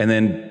it, and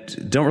then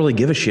don't really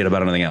give a shit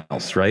about anything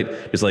else, right?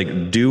 Just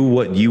like do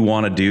what you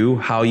want to do,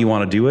 how you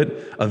want to do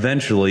it.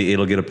 Eventually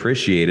it'll get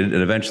appreciated,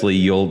 and eventually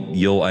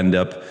you'll end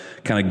up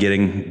kind of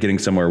getting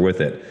somewhere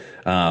with it.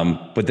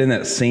 But then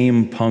that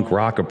same punk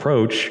rock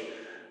approach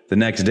the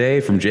next day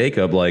from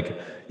Jacob, like,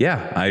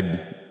 yeah,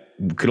 I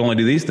could only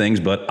do these things,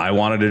 but I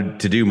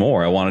wanted to do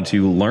more. I wanted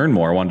to learn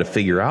more. I wanted to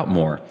figure out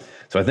more.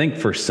 So I think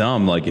for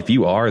some, like if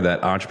you are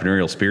that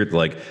entrepreneurial spirit that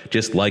like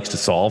just likes to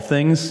solve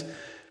things,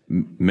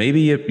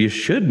 maybe you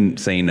shouldn't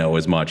say no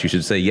as much. You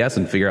should say yes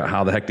and figure out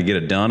how the heck to get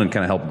it done and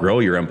kind of help grow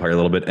your empire a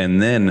little bit, and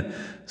then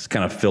just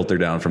kind of filter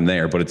down from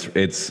there. But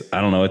it's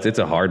I don't know, it's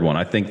a hard one.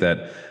 I think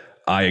that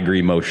I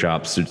agree. Most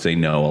shops should say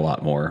no a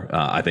lot more.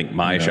 I think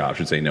my shop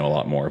should say no a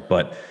lot more.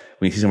 But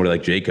when you see somebody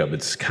like Jacob,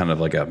 it's kind of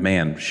like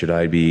man, should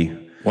I be?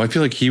 Well, I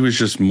feel like he was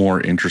just more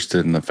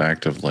interested in the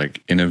fact of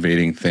like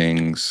innovating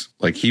things.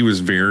 Like he was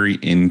very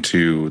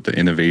into the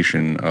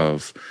innovation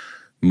of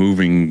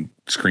moving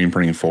screen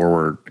printing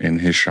forward in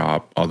his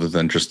shop, other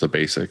than just the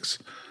basics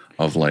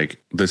of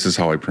like, this is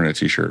how I print a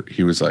t-shirt.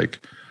 He was like,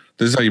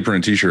 this is how you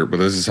print a t-shirt, but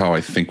this is how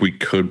I think we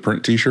could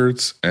print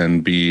t-shirts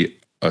and be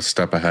a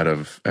step ahead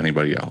of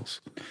anybody else.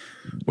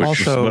 Which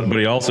Also, But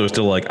he also is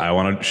still like, I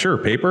want to, sure,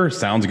 paper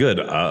sounds good.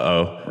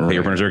 Paper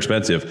printers are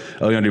expensive.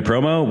 Oh, you want to do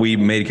promo? We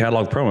made a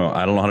catalog promo.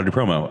 I don't know how to do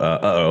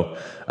promo.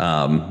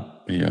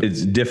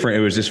 It's different.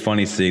 It was just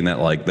funny seeing that,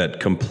 like, that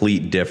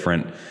complete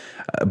different.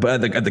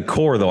 But at the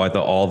core, though, I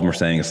thought all of them were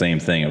saying the same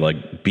thing of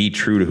like, be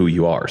true to who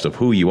you are. So if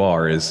who you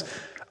are is,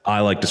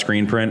 I like to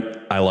screen print,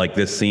 I like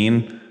this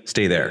scene,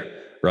 stay there.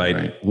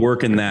 Right?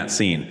 Work in that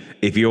scene.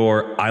 If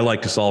I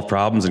like to solve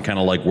problems and kind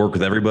of like work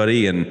with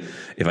everybody, and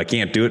if I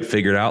can't do it,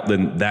 figure it out,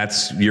 then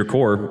that's your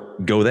core,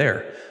 go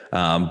there.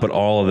 But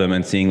all of them,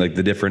 and seeing like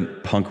the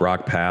different punk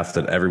rock paths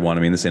that everyone,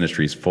 I mean, this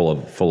industry is full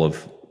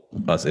of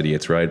us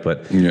idiots, right?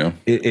 But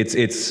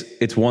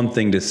it's one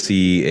thing to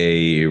see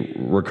a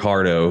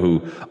Ricardo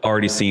who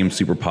already seems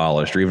super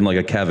polished, or even like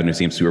a Kevin who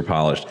seems super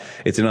polished.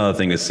 It's another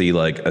thing to see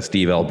like a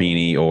Steve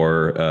Albini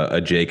or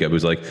a Jacob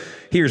who's like,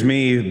 here's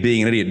me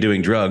being an idiot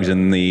doing drugs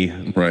in the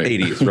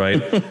 80s,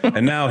 right?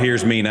 And now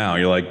here's me now.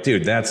 You're like,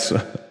 dude, that's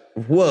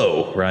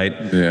whoa, right?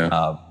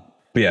 Yeah.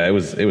 But yeah, it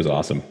was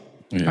awesome.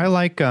 Yeah. I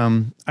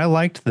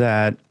liked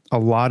that a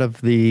lot of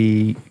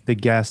the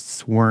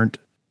guests weren't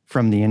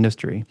from the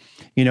industry,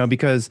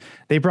 because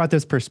they brought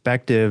this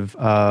perspective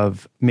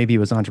of maybe it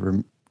was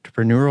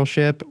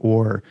entrepreneurship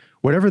or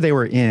whatever they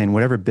were in,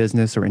 whatever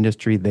business or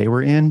industry they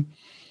were in.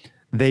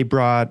 They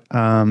brought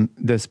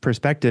this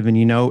perspective,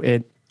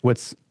 and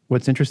what's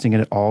interesting,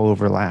 and it all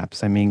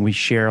overlaps. I mean, we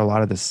share a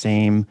lot of the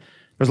same.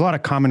 There's a lot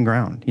of common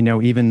ground,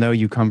 even though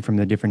you come from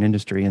the different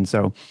industry, and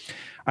so.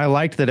 I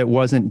liked that it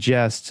wasn't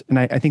just, and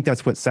I think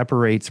that's what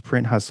separates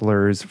Print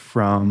Hustlers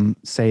from,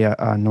 say,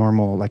 a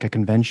normal, like a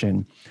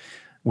convention,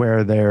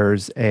 where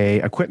there's a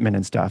equipment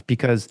and stuff,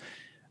 because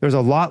there's a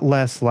lot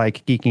less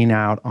like geeking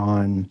out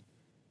on,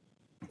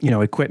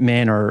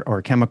 equipment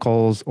or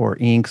chemicals or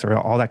inks or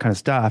all that kind of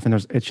stuff. And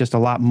it's just a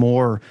lot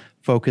more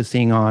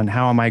focusing on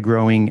how am I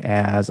growing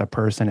as a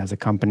person, as a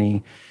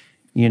company,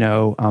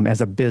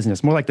 as a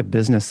business, more like the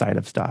business side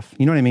of stuff.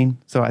 You know what I mean?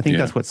 So I think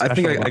that's what's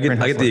special. I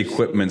get the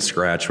equipment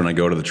scratch when I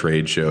go to the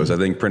trade shows. I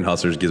think Print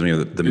Hustlers gives me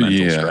the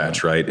mental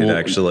scratch, right? It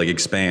actually like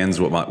expands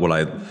what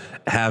I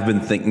have been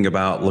thinking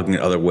about, looking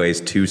at other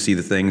ways to see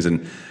the things.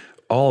 And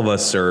all of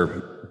us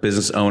are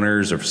business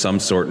owners of some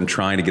sort and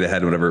trying to get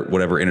ahead in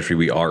whatever industry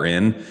we are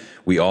in.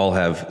 We all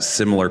have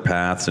similar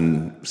paths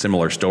and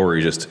similar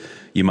stories, just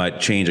you might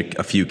change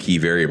a few key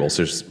variables.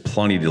 There's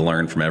plenty to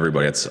learn from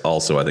everybody. It's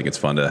also, I think it's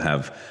fun to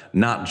have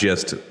not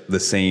just the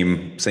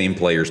same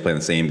players playing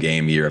the same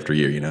game year after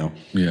year,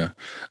 Yeah.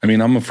 I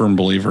mean, I'm a firm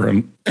believer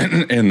in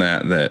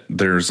that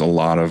there's a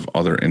lot of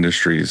other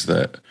industries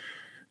that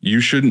you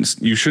shouldn't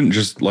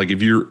just like,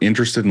 if you're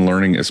interested in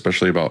learning,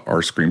 especially about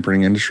our screen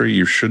printing industry,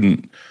 you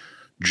shouldn't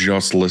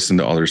just listen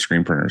to other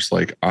screen printers.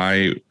 Like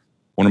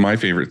one of my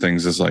favorite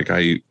things is like,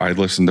 I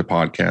listen to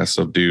podcasts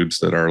of dudes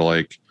that are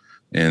like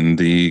in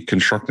the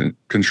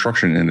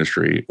construction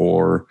industry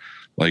or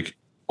like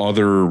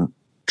other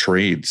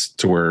trades,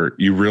 to where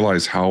you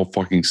realize how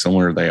fucking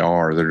similar they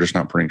are. They're just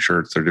not printing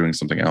shirts. They're doing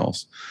something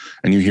else.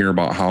 And you hear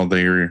about how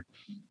they're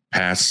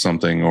past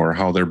something or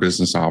how their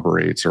business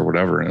operates or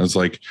whatever. And it's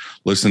like,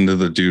 listen to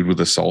the dude with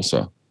the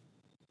salsa,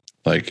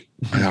 like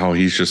how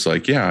he's just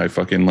like, yeah, I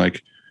fucking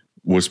like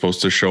was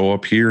supposed to show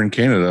up here in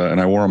Canada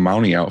and I wore a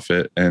Mountie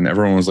outfit and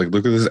everyone was like,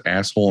 look at this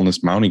asshole in this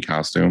Mountie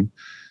costume.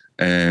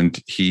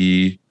 And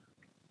he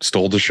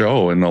stole the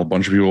show and a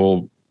bunch of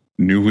people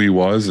knew who he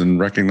was and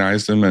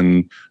recognized him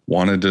and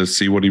wanted to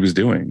see what he was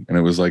doing. And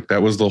it was like,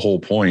 that was the whole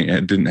point.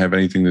 It didn't have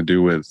anything to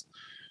do with,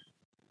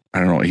 I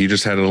don't know. He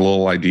just had a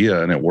little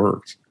idea and it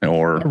worked.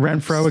 Or a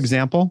Renfro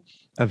example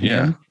of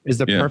him is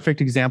the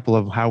perfect example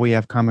of how we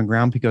have common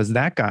ground, because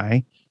that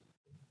guy,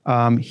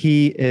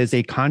 he is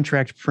a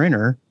contract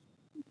printer,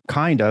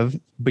 kind of,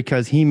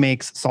 because he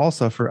makes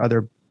salsa for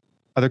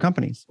other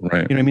companies.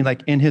 Right. You know what I mean?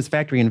 Like in his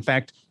factory. In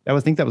fact, I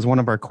think that was one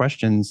of our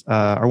questions,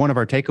 or one of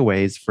our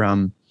takeaways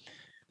from.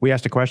 We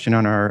asked a question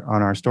on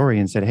our story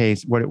and said, "Hey,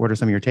 what are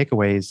some of your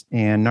takeaways?"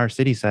 And Nar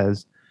City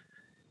says,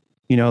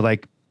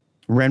 like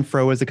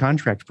Renfro is a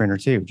contract printer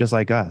too, just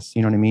like us.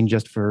 You know what I mean?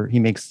 He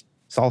makes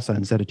salsa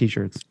instead of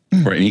t-shirts.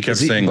 Right. And he kept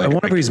saying, I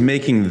wonder if he's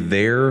making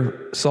their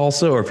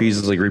salsa or if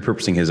he's like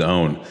repurposing his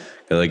own.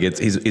 Like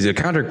he's a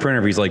contract printer.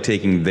 If he's like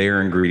taking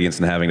their ingredients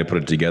and having to put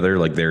it together,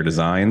 like their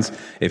designs.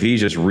 If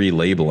he's just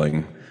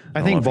relabeling,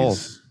 I think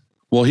both.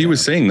 Well, he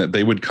was saying that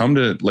they would come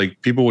to,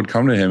 like, people would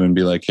come to him and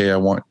be like, hey, I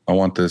want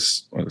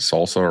this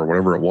salsa or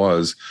whatever it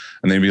was.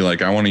 And they'd be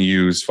like, I want to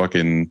use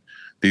fucking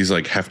these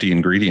like hefty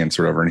ingredients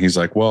or whatever. And he's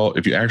like, well,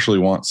 if you actually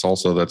want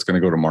salsa that's going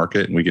to go to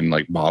market and we can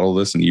like bottle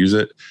this and use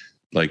it,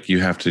 like you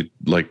have to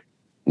like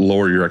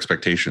lower your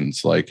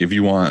expectations. Like if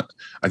you want,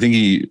 I think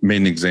he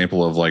made an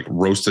example of like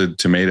roasted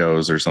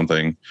tomatoes or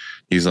something.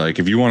 He's like,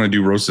 if you want to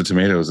do roasted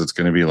tomatoes, it's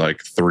going to be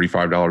like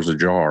 $35 a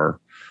jar.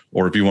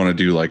 Or if you want to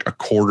do like a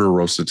quarter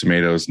roasted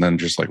tomatoes and then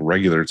just like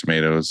regular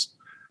tomatoes,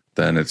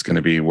 then it's going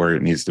to be where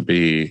it needs to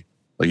be.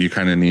 Like you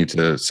kind of need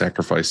to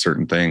sacrifice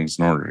certain things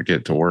in order to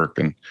get to work.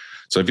 And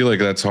so I feel like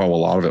that's how a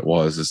lot of it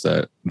was, is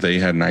that they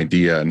had an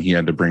idea and he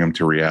had to bring them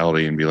to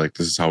reality and be like,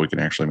 this is how we can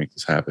actually make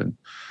this happen.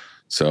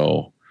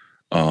 So,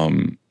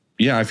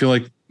 yeah, I feel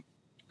like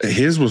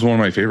his was one of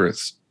my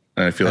favorites.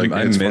 And I feel like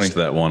I missed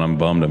that one. I'm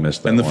bummed I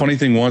missed that one. And the funny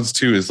thing was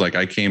too, is like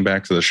I came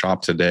back to the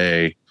shop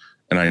today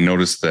and I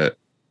noticed that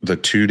the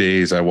 2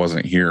 days I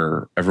wasn't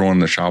here, everyone in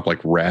the shop like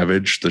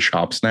ravaged the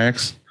shop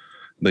snacks.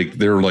 Like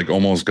they were like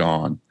almost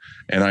gone.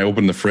 And I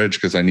opened the fridge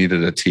because I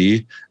needed a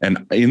tea.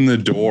 And in the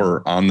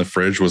door on the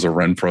fridge was a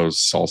Renfro's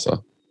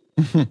salsa.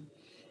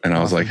 And I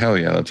was like, hell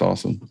yeah, that's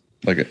awesome.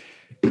 Like,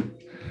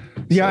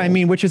 yeah, I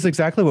mean, which is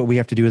exactly what we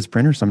have to do as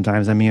printers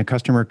sometimes. I mean, a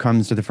customer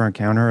comes to the front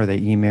counter or they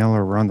email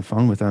or we're on the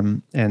phone with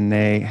them and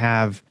they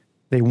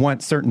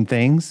want certain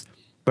things,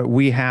 but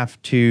we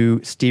have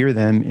to steer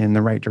them in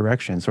the right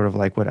direction. Sort of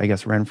like what I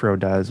guess Renfro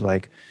does,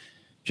 like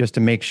just to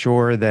make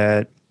sure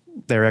that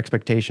their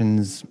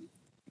expectations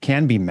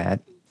can be met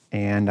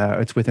and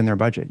it's within their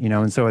budget, you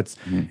know? And so it's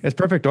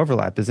perfect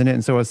overlap, isn't it?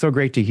 And so it's so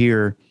great to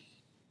hear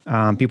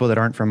people that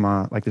aren't from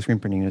like the screen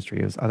printing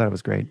industry. I thought it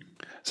was great.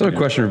 So a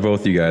question for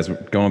both of you guys,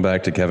 going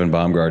back to Kevin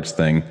Baumgart's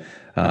thing.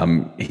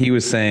 He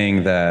was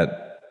saying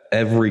that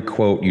every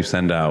quote you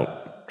send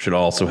out should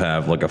also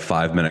have like a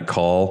 5-minute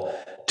call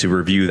to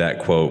review that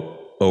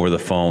quote over the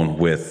phone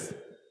with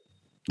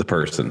the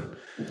person.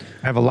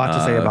 I have a lot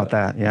to say about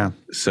that. Yeah.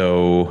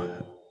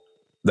 So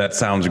that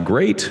sounds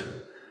great,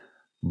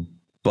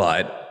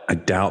 but I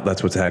doubt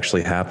that's what's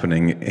actually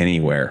happening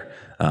anywhere.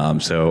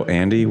 So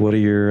Andy, what are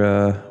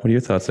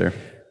your thoughts there?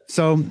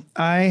 So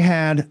I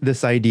had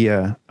this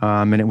idea,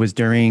 and it was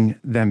during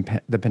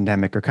the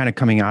pandemic, or kind of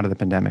coming out of the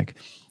pandemic,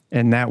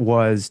 and that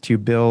was to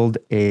build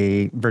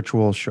a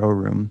virtual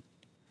showroom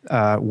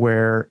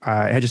where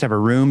I just have a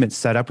room. It's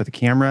set up with a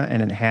camera,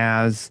 and it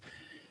has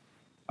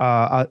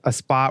a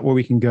spot where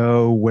we can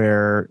go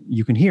where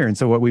you can hear. And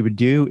so what we would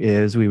do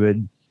is we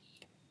would,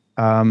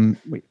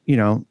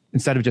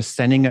 instead of just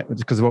sending it,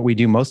 because what we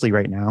do mostly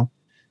right now,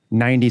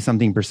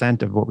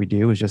 90-something% of what we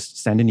do is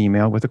just send an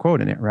email with a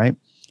quote in it, right?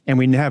 And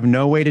we have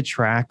no way to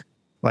track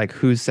like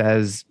who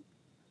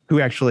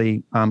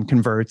actually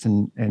converts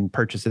and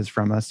purchases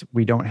from us.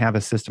 We don't have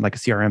a system like a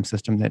CRM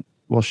system that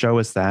will show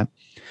us that.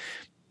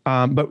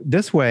 But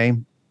this way,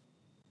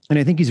 and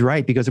I think he's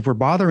right, because if we're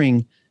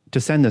bothering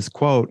to send this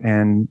quote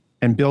and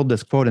build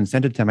this quote and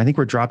send it to them, I think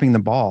we're dropping the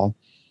ball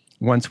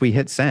once we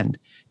hit send.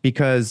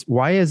 Because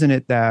why isn't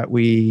it that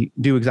we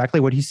do exactly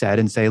what he said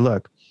and say,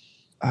 look,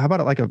 how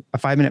about like a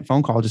 5-minute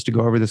phone call just to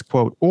go over this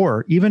quote?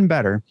 Or even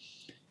better,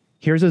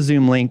 here's a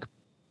Zoom link.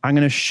 I'm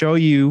going to show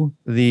you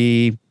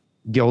the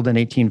Gildan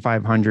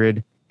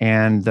 18500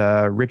 and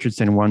the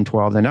Richardson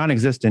 112, the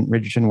non-existent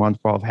Richardson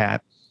 112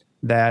 hat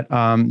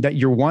that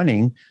you're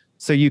wanting,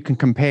 so you can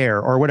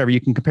compare, or whatever. You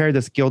can compare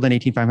this Gildan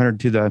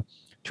 18500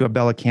 to a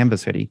Bella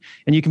Canvas hoodie,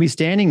 and you can be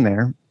standing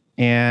there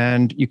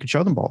and you could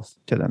show them both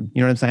to them.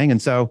 You know what I'm saying?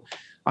 And so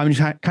I'm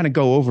just kind of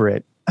go over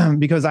it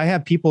because I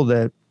have people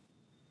that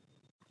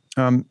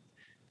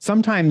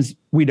sometimes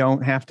we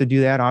don't have to do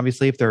that.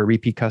 Obviously, if they're a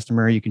repeat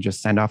customer, you can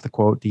just send off the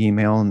quote, the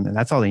email, and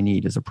that's all they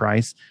need is a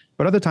price.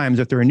 But other times,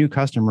 if they're a new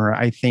customer,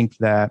 I think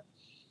that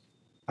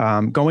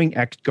going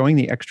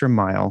the extra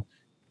mile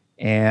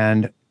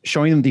and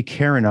showing them they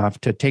care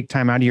enough to take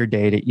time out of your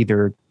day to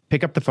either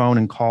pick up the phone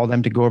and call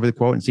them to go over the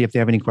quote and see if they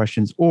have any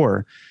questions,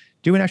 or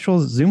do an actual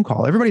Zoom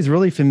call. Everybody's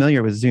really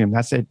familiar with Zoom.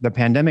 That's it. The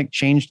pandemic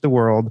changed the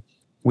world.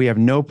 We have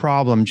no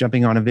problem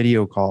jumping on a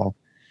video call.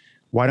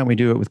 Why don't we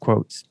do it with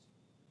quotes?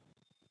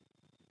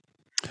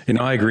 You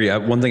know, I agree.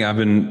 One thing I've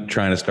been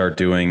trying to start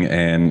doing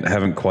and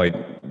haven't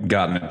quite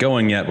gotten it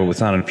going yet, but with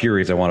Sound and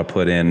Furies, I want to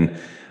put in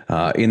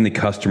the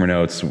customer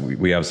notes.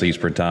 We obviously use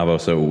Printavo.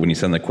 So when you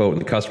send the quote in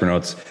the customer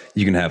notes,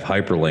 you can have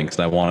hyperlinks. And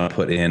I want to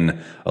put in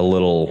a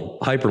little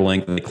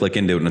hyperlink and they click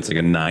into it. And it's like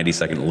a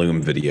 90-second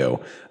Loom video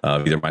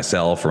of either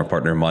myself or my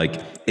partner, Mike,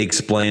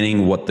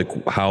 explaining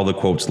how the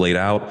quote's laid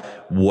out,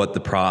 what the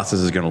process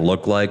is going to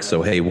look like.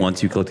 So, hey,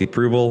 once you click the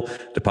approval,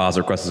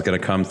 deposit request is going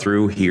to come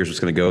through. Here's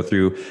what's going to go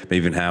through. Maybe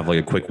even have like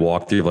a quick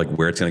walkthrough of like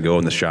where it's going to go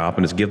in the shop,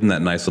 and just give them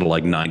that nice little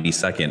like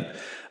 90-second.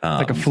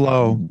 Like a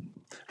flow.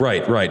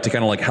 Right. To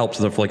kind of like help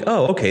them like,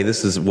 oh, okay,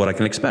 this is what I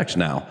can expect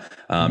now.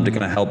 To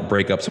kind of help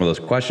break up some of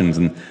those questions.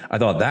 And I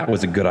thought that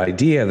was a good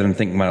idea. Then I'm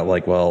thinking about it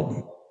like,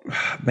 well,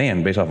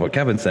 man, based off what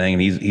Kevin's saying,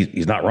 and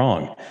he's not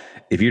wrong.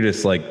 If you're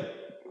just like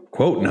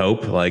quote and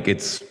hope, like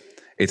it's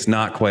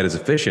not quite as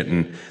efficient.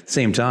 And at the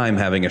same time,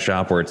 having a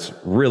shop where it's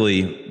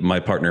really my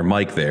partner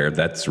Mike there,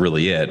 that's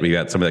really it. We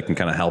got somebody that can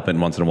kind of help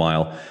in once in a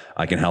while.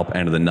 I can help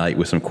end of the night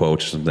with some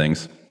quotes, some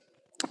things.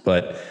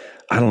 But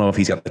I don't know if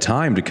he's got the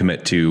time to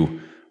commit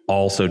to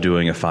also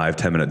doing a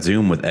 5-10 minute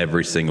Zoom with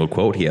every single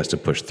quote he has to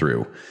push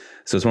through.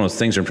 So it's one of those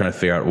things where I'm trying to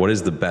figure out what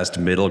is the best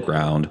middle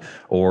ground,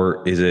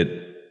 or is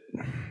it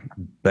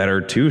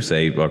better to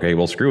say, okay,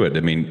 well, screw it.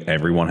 I mean,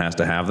 everyone has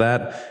to have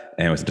that,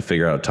 and we have to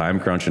figure out a time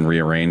crunch and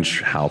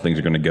rearrange how things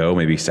are going to go.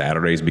 Maybe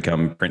Saturdays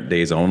become print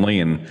days only,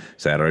 and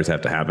Saturdays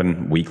have to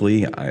happen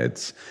weekly.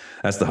 That's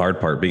the hard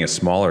part. Being a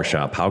smaller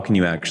shop, how can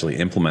you actually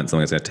implement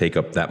something that's going to take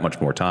up that much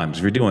more time? Because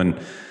if you're doing,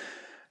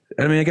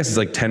 I mean, I guess it's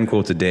like 10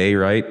 quotes a day,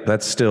 right?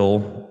 That's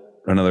still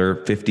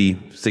another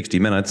 50, 60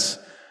 minutes.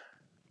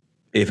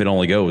 If it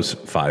only goes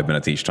 5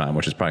 minutes each time,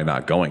 which is probably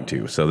not going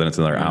to. So then it's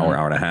another hour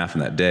and a half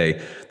in that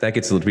day. That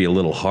gets to be a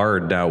little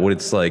hard. Now, what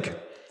it's like,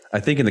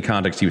 I think in the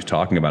context he was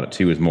talking about it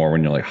too, is more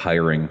when you're like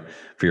hiring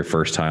for your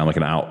first time, like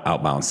an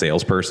outbound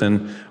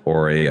salesperson,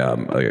 or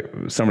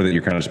somebody that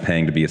you're kind of just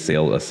paying to be a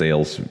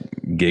sales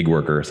gig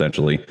worker,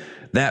 essentially.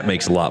 That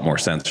makes a lot more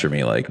sense for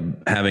me. Like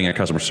having a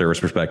customer service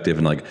perspective,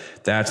 and like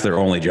that's their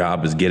only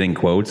job is getting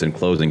quotes and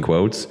closing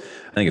quotes.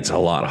 I think it's a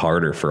lot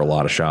harder for a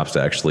lot of shops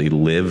to actually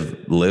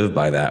live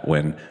by that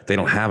when they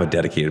don't have a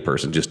dedicated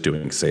person just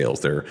doing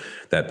sales.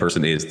 That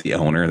person is the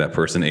owner, that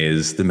person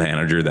is the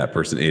manager, that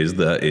person is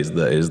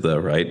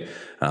the right.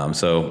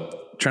 So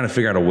trying to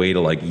figure out a way to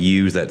like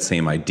use that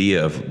same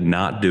idea of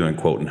not doing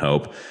quote and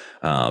hope,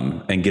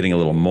 and getting a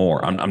little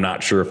more. I'm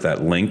not sure if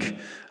that link,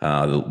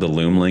 the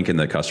Loom link in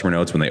the customer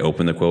notes when they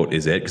open the quote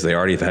is it, because they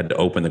already have had to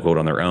open the quote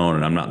on their own,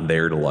 and I'm not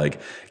there to like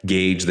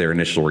gauge their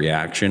initial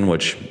reaction,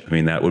 which, I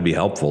mean, that would be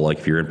helpful. Like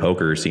if you're in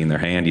poker, seeing their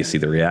hand, you see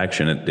the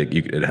reaction,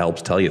 it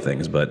helps tell you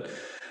things. But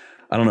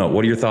I don't know.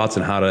 What are your thoughts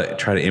on how to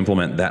try to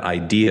implement that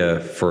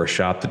idea for a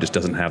shop that just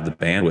doesn't have the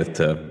bandwidth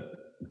to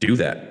do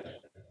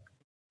that?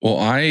 Well,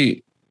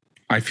 I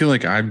feel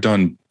like I've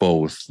done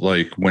both.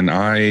 Like when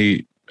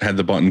I had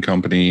the button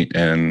company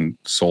and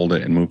sold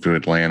it and moved to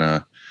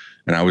Atlanta,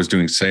 and I was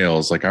doing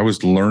sales, like I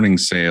was learning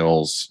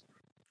sales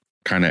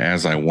kind of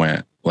as I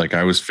went. Like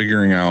I was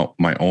figuring out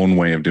my own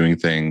way of doing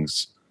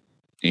things.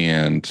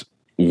 And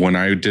when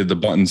I did the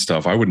button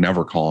stuff, I would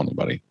never call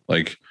anybody.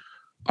 Like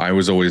I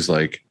was always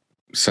like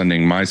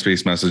sending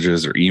MySpace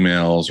messages or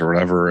emails or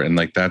whatever. And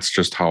like, that's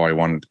just how I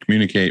wanted to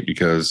communicate,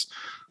 because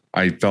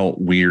I felt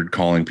weird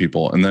calling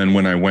people. And then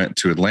when I went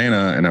to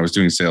Atlanta and I was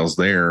doing sales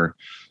there,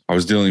 I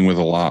was dealing with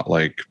a lot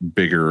like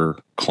bigger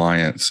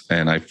clients.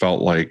 And I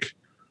felt like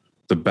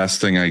the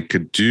best thing I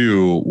could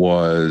do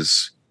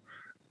was,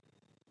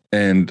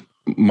 and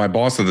my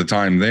boss at the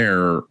time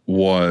there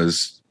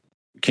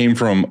came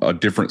from a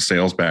different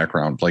sales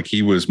background. Like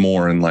he was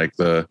more in like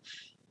the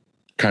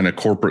kind of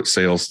corporate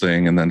sales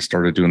thing, and then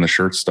started doing the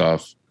shirt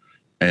stuff.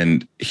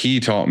 And he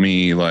taught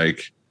me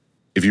like,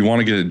 if you want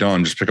to get it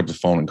done, just pick up the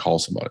phone and call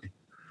somebody.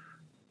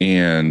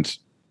 And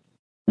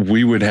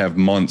we would have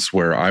months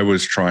where I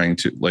was trying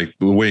to, like,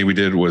 the way we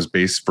did was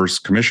base versus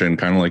commission,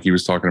 kind of like he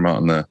was talking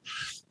about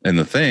in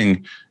the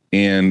thing.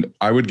 And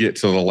I would get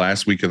to the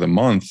last week of the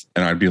month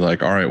and I'd be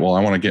like, all right, well,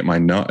 I want to get my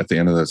nut at the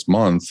end of this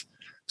month.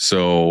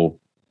 So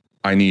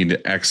I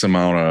need X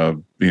amount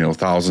of,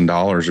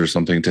 $1,000 or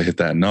something to hit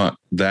that nut.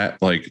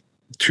 That like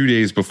 2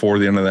 days before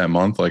the end of that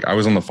month, like I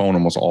was on the phone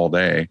almost all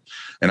day,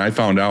 and I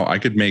found out I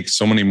could make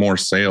so many more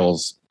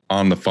sales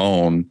on the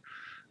phone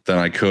than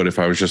I could if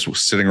I was just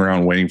sitting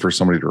around waiting for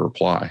somebody to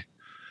reply.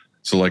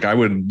 So like I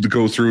would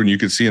go through and you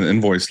could see an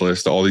invoice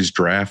list, all these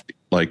draft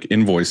like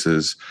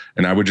invoices.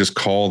 And I would just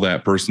call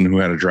that person who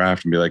had a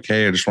draft and be like,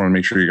 hey, I just want to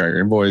make sure you got your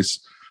invoice.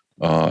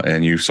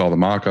 And you saw the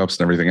mock-ups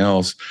and everything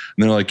else.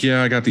 And they're like,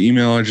 yeah, I got the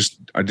email. I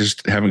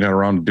just haven't got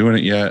around to doing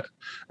it yet.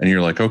 And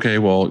you're like, okay,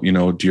 well, do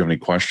you have any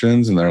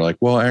questions? And they're like,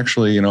 well,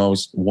 actually, I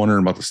was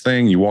wondering about this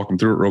thing. You walk them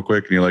through it real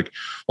quick. And you're like,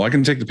 well, I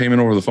can take the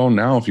payment over the phone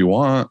now if you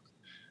want.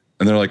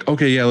 And they're like,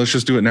 okay, yeah, let's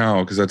just do it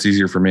now because that's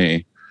easier for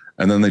me.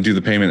 And then they do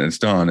the payment and it's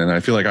done. And I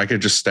feel like I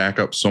could just stack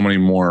up so many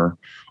more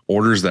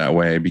orders that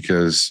way,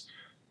 because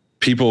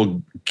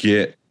people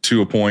get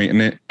to a point,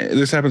 and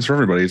this happens for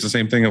everybody. It's the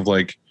same thing of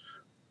like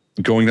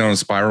going down a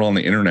spiral on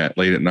the internet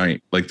late at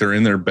night. Like they're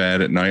in their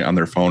bed at night on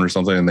their phone or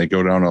something, and they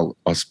go down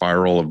a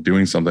spiral of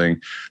doing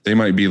something. They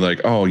might be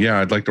like, oh yeah,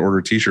 I'd like to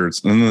order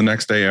t-shirts. And then the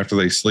next day after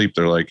they sleep,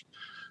 they're like,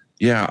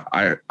 yeah,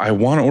 I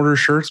want to order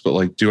shirts, but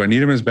like, do I need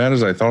them as bad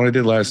as I thought I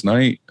did last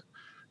night?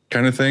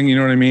 Kind of thing. You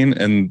know what I mean?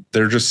 And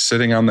they're just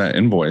sitting on that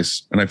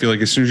invoice. And I feel like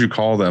as soon as you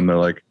call them, they're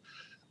like,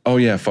 oh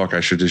yeah, fuck, I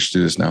should just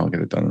do this now and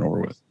get it done and over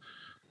with.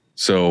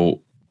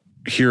 So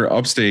here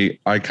upstate,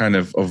 I kind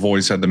of have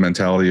always had the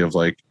mentality of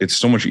like, it's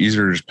so much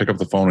easier to just pick up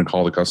the phone and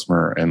call the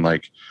customer and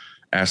like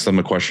ask them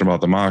a question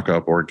about the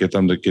mock-up or get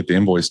them to get the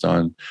invoice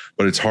done.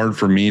 But it's hard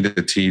for me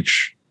to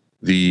teach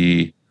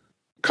the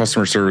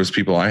customer service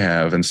people I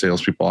have and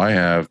sales people I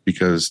have,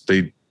 because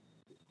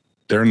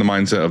they're in the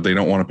mindset of they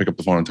don't want to pick up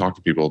the phone and talk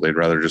to people. They'd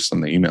rather just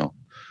send the email.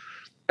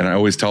 And I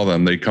always tell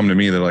them, they come to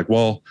me, they're like,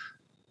 well,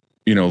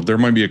 there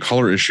might be a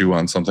color issue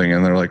on something.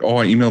 And they're like, oh,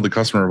 I emailed the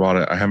customer about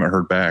it. I haven't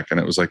heard back. And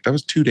it was like, that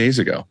was 2 days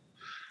ago.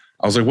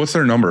 I was like, what's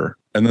their number?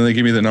 And then they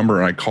give me the number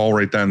and I call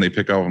right then. They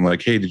pick up. I'm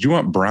like, hey, did you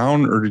want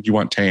brown or did you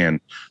want tan?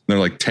 And they're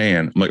like,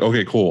 tan. I'm like,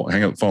 okay, cool.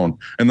 Hang up the phone.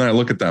 And then I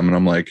look at them and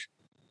I'm like,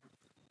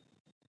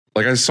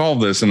 I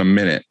solved this in a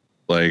minute.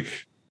 Like,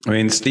 I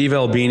mean, Steve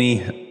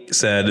Albini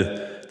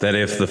said that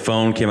if the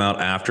phone came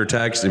out after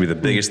text, it'd be the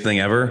biggest thing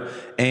ever.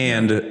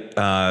 And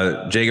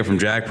Jacob from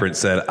Jackprint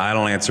said, I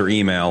don't answer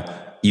email.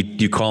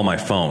 You call my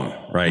phone,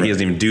 right? He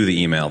doesn't even do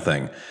the email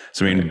thing.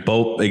 So I mean,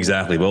 both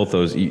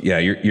those. Yeah,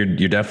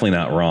 you're definitely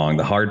not wrong.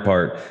 The hard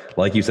part,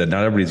 like you said,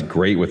 not everybody's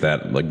great with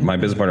that. Like my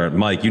business partner,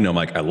 Mike,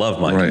 Mike, I love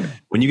Mike. Right.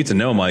 When you get to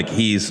know Mike,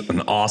 he's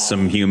an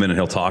awesome human and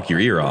he'll talk your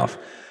ear off.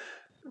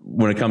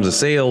 When it comes to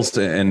sales,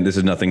 and this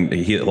is nothing,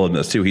 he'll admit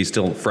this too, he's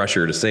still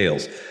fresher to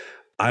sales.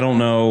 I don't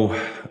know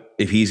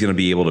if he's going to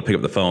be able to pick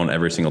up the phone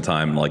every single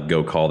time and like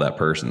go call that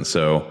person.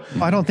 So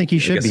I don't think he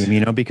should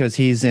be, because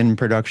he's in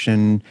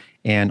production,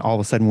 and all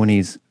of a sudden when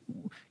he's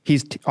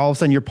all of a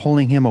sudden you're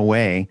pulling him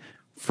away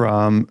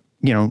from,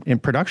 in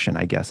production,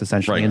 I guess,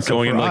 essentially. Right. And so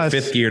going in like us,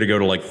 fifth gear to go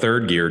to like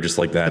third gear, just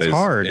like that is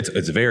hard.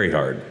 It's very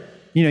hard.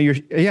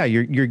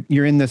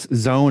 You're in this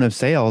zone of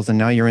sales, and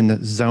now you're in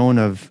the zone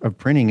of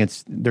printing.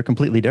 They're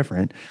completely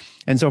different.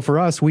 And so for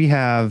us, we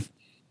have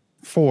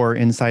 4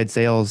 inside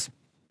sales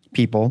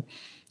people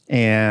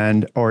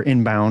or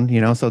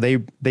inbound, so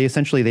they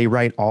essentially, they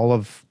write all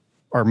of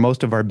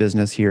most of our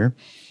business here.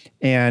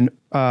 And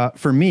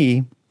for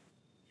me,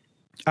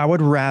 I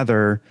would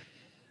rather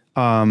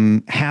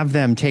have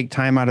them take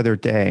time out of their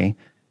day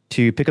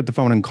to pick up the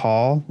phone and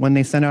call when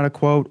they send out a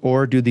quote,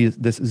 or do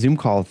this Zoom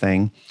call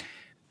thing,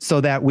 so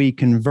that we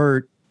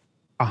convert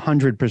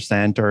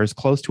 100% or as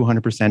close to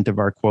 100% of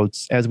our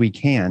quotes as we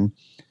can,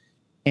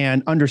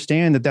 and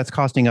understand that that's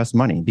costing us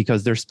money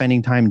because they're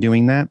spending time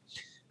doing that,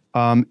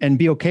 and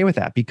be okay with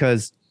that.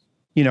 Because,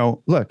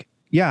 look,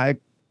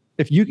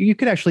 if you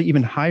could actually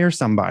even hire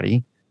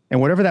somebody, and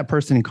whatever that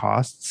person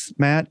costs,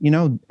 Matt,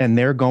 and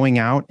they're going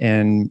out,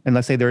 and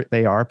let's say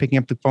they are picking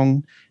up the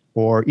phone,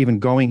 or even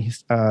going,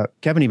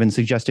 Kevin even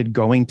suggested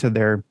going to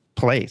their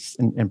place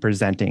and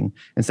presenting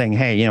and saying,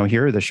 hey,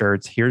 here are the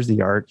shirts, here's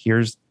the art,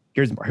 here's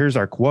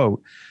our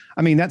quote.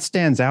 I mean, that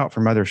stands out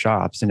from other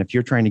shops. And if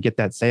you're trying to get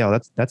that sale,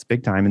 that's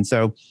big time. And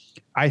so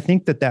I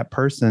think that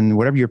person,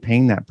 whatever you're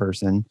paying that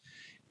person,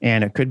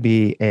 and it could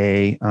be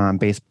a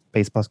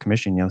base plus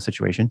commission,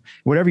 situation,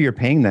 whatever you're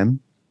paying them,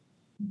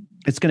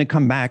 it's going to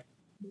come back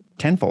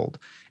tenfold.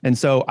 And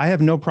so I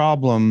have no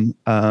problem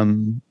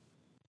doing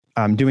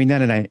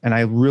that. And I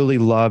really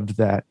loved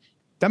that.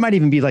 That might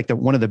even be like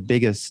one of the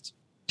biggest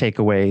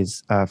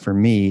takeaways for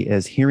me,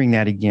 is hearing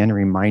that again and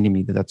reminding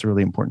me that that's a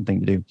really important thing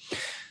to do.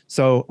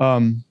 So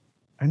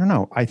I don't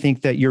know. I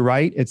think that you're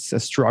right. It's a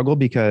struggle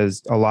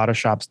because a lot of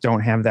shops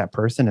don't have that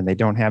person and they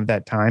don't have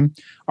that time.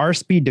 Our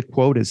speed to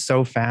quote is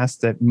so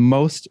fast that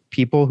most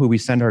people who we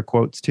send our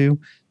quotes to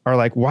are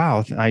like,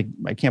 wow, I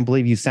can't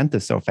believe you sent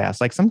this so fast.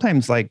 Like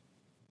sometimes like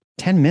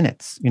 10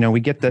 minutes, we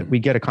get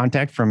a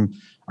contact from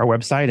our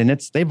website, and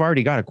they've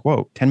already got a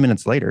quote 10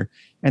 minutes later,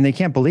 and they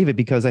can't believe it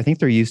because I think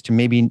they're used to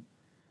maybe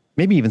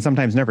even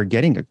sometimes never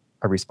getting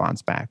a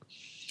response back.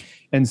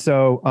 And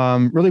so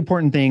really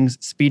important things,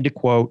 speed to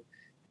quote.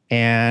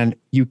 And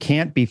you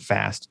can't be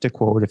fast to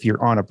quote if you're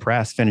on a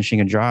press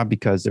finishing a job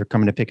because they're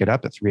coming to pick it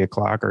up at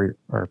 3:00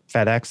 or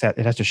FedEx,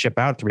 it has to ship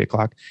out at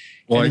 3:00.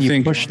 Well, and I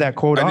think push that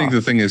quote off. I think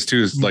the thing is too,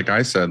 is like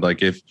I said,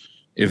 like if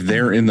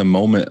they're in the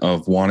moment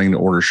of wanting to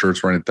order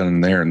shirts right then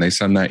and there, and they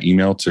send that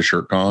email to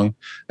ShirtCon,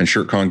 and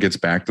ShirtCon gets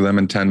back to them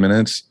in 10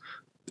 minutes,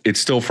 it's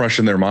still fresh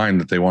in their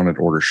mind that they wanted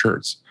to order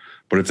shirts.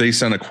 But if they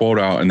send a quote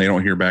out and they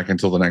don't hear back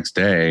until the next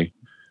day,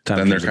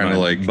 then they're kind of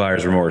like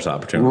buyer's remorse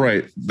opportunity.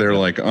 Right. They're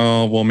like,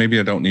 oh, well, maybe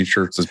I don't need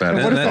shirts as bad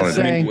as I thought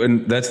I did.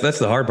 And that's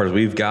the hard part is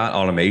we've got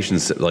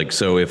automations. Like,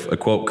 so if a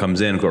quote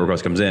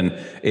request comes in,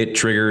 it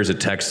triggers,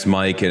 it texts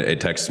Mike, it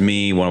texts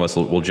me, one of us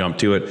will jump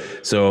to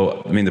it.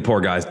 So, I mean, the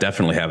poor guy's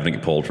definitely having to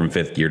get pulled from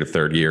 5th gear to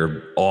 3rd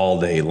gear all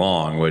day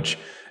long, which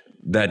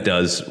that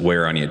does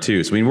wear on you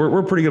too. So, I mean,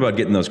 we're pretty good about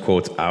getting those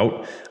quotes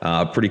out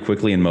pretty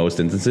quickly in most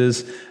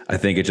instances. I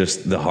think it's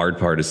just the hard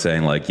part is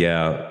saying like,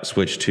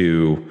 switch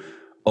to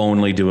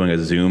only doing a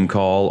Zoom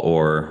call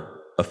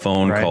or a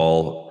phone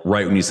call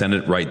right when you send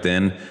it right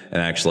then,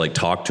 and actually like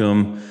talk to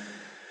them.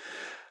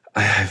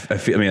 I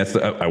feel, I mean,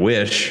 I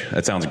wish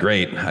that sounds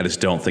great. I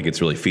just don't think it's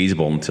really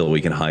feasible until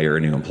we can hire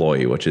a new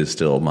employee, which is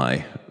still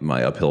my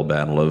uphill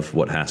battle of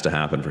what has to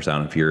happen for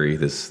Sound and Fury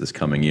this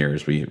coming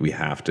years. We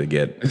have to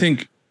get, I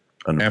think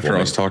after I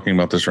was talking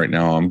about this right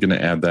now, I'm going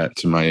to add that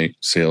to my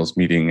sales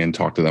meeting and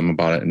talk to them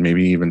about it, and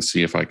maybe even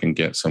see if I can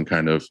get some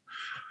kind of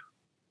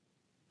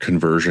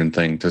conversion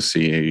thing to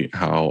see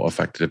how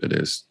effective it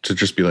is, to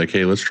just be like,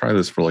 hey, let's try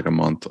this for like a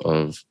month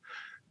of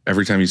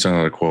every time you send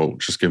out a quote,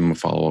 just give them a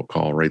follow-up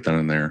call right then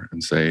and there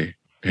and say,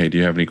 hey, do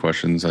you have any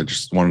questions? I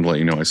just wanted to let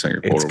you know I sent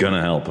your quote. It's going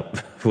to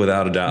help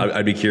without a doubt.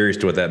 I'd be curious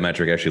to what that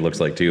metric actually looks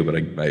like too, but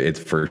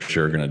it's for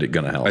sure going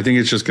to help. I think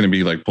it's just going to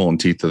be like pulling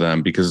teeth to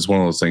them, because it's one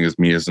of those things,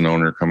 me as an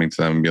owner coming to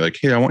them and be like,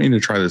 hey, I want you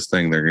to try this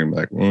thing. They're going to be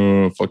like,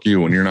 oh, fuck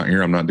you. When you're not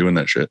here, I'm not doing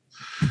that shit.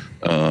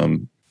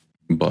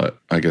 But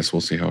I guess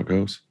we'll see how it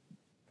goes.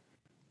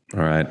 All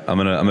right. I'm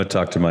gonna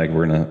talk to Mike.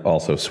 We're gonna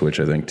also switch,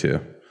 I think,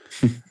 too.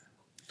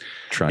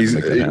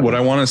 What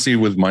I want to see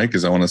with Mike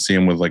is I want to see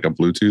him with like a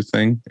Bluetooth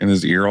thing in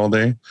his ear all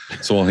day.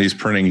 So while he's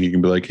printing, he can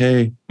be like,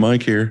 hey,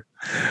 Mike here.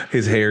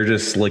 His hair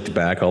just slicked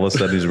back. All of a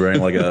sudden, he's wearing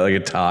like a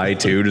tie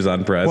too, just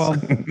on press. Well,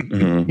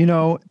 you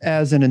know,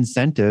 as an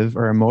incentive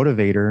or a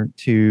motivator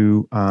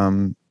to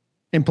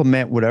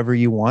implement whatever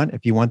you want,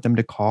 if you want them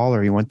to call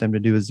or you want them to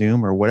do a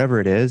Zoom or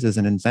whatever it is, as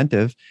an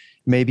incentive,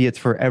 maybe it's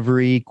for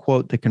every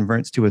quote that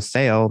converts to a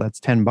sale, that's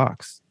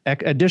 $10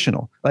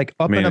 additional, like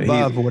up and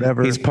above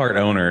whatever. He's part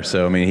owner,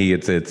 so I mean,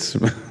 it's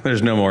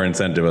there's no more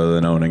incentive other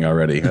than owning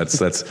already. That's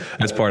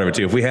part of it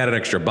too. If we had an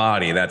extra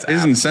body, that's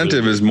his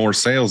incentive is more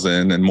sales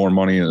in and more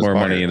money in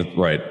his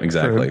right,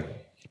 exactly. True.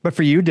 But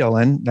for you,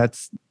 Dylan,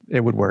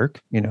 it would work,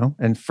 you know,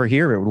 and for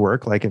here it would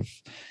work. Like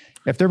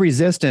if they're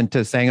resistant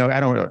to saying, oh, I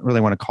don't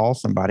really want to call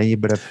somebody,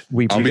 but if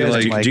we, do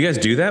you guys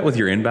do that with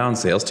your inbound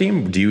sales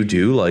team? Do you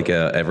do like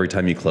every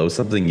time you close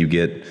something, you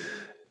get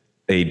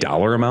a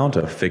dollar amount,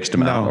 a fixed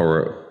amount,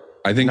 or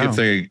I think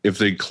if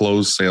they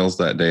close sales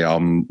that day,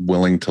 I'm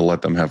willing to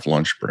let them have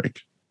lunch break.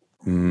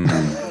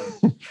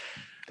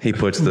 He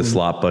puts the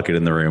slop bucket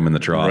in the room in the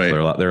trough.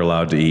 Right. They're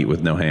allowed to eat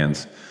with no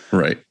hands.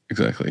 Right.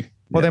 Exactly.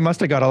 Well, they must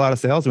have got a lot of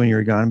sales when you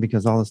were gone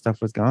because all the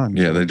stuff was gone.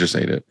 Yeah. They just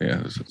ate it. Yeah.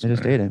 They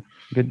just ate it.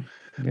 Good.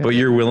 Yeah. But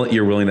you're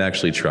willing to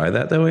actually try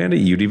that though, Andy?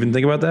 You'd even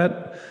think about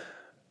that?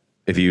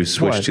 If you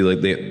switch to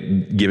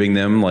like giving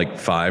them like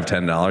 $5,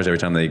 $10 every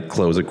time they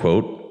close a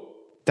quote?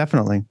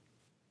 Definitely.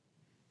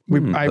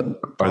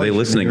 Are they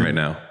listening right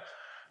now?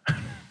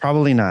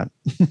 Probably not.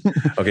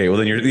 Okay, well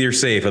then you're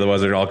safe.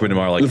 Otherwise, they're all coming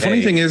tomorrow. Like the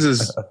funny thing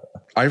is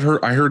I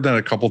heard that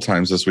a couple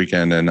times this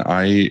weekend, and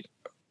I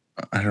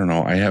don't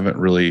know. I haven't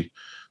really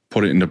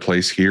put it into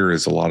place here.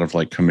 Is a lot of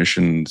like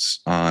commissions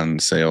on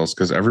sales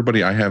because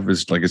everybody I have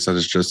is, like I said,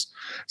 it's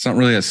not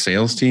really a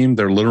sales team.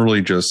 They're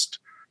literally just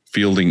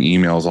fielding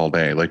emails all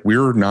day. Like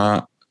we're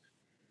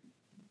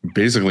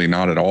basically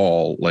not at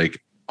all like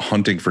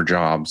hunting for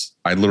jobs.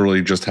 I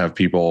literally just have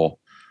people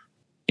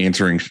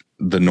answering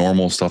the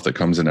normal stuff that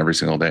comes in every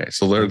single day.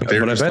 So they're but I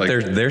bet like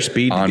their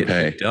speed to get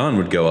shit done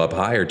would go up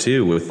higher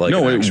too with like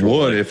no, it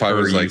would if I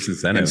was like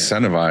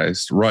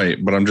incentivized,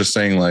 right? But I'm just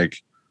saying like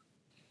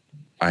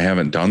I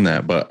haven't done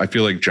that, but I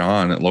feel like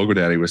John at Logo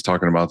Daddy was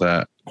talking about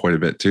that quite a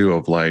bit too.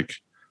 Of like,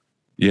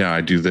 yeah, I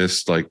do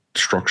this like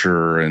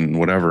structure and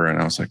whatever, and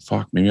I was like,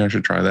 fuck, maybe I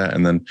should try that.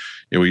 And then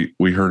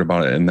we heard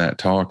about it in that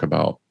talk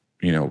about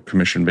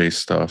commission based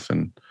stuff,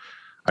 and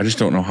I just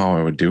don't know how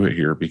I would do it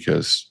here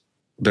because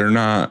they're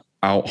not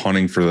out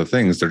hunting for the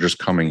things. They're just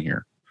coming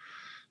here.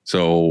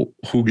 So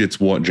who gets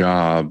what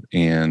job?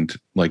 And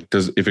like,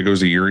 if it goes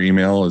to your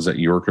email, is that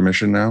your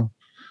commission now?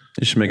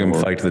 You should make them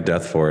fight to the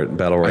death for it.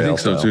 Battle Royale. I think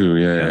so style. too.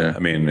 Yeah. I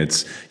mean,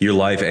 it's your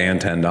life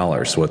and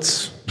 $10.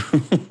 What's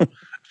 $10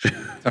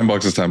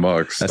 is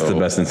 $10. That's the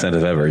best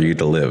incentive ever. You get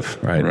to live,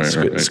 right?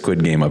 Right.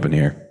 Squid Game up in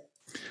here.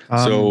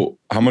 So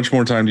how much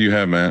more time do you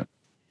have, Matt?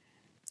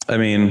 I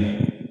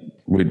mean,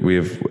 we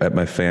have at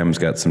my fam's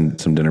got some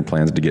dinner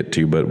plans to get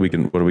to, but we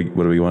can. What do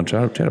we want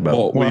to chat about?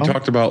 Well, we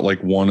talked about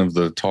like one of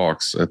the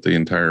talks at the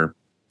entire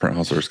Print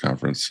Hustlers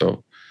conference,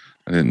 so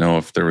I didn't know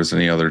if there was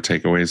any other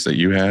takeaways that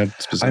you had.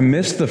 I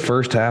missed the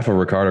first half of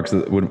Ricardo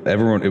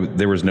because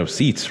there was no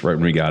seats right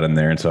when we got in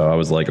there, and so I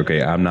was like,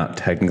 okay, I'm not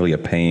technically a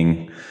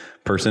paying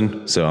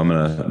person, so I'm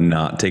gonna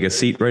not take a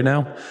seat right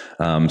now.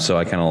 So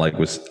I kind of like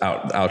was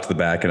out to the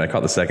back, and I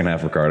caught the second half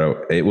of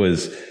Ricardo. It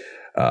was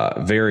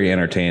very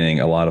entertaining,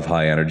 a lot of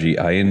high energy.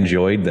 I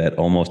enjoyed that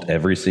almost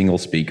every single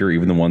speaker,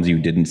 even the ones you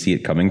didn't see it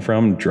coming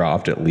from,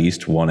 dropped at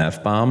least one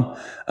F-bomb.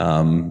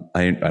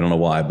 I don't know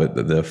why, but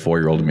the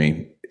 4-year-old in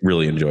me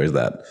really enjoys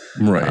that.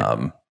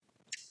 Right.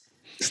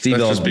 Steve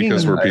That's Albini,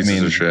 just because we're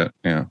pieces of shit.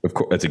 Yeah. Of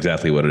course, that's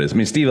exactly what it is. I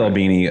mean, Steve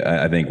Albini,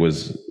 I think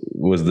was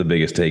the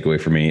biggest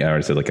takeaway for me. I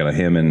already said like kind of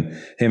him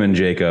and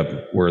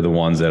Jacob were the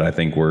ones that I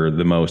think were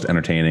the most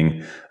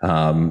entertaining.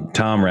 Tom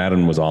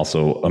Radden was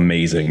also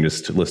amazing.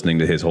 Just listening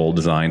to his whole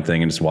design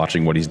thing and just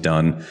watching what he's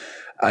done.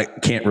 I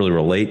can't really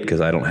relate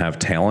because I don't have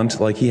talent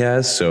like he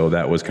has. So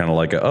that was kind of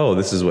like,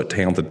 this is what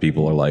talented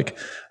people are like.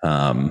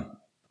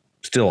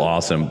 Still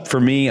awesome. For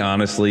me,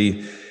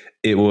 honestly,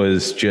 it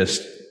was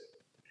just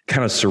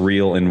kind of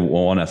surreal in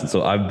one essence.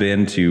 So I've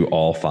been to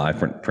all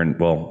 5 print.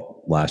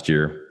 Well, last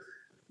year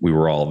we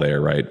were all there,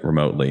 right,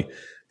 remotely.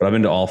 But I've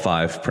been to all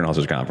 5 Print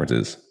Hustlers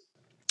conferences,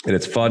 and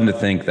it's fun to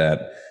think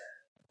that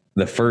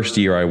the first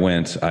year I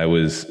went, I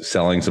was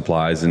selling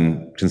supplies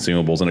and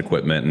consumables and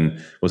equipment,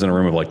 and was in a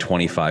room of like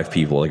 25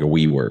 people, like a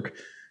WeWork.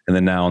 And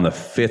then now on the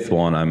 5th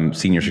one, I'm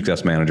senior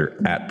success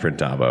manager at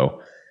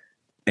Printavo.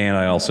 And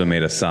I also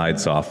made a side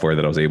software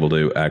that I was able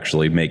to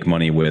actually make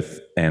money with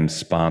and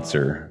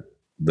sponsor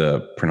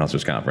the Print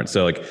Hustlers conference.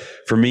 So like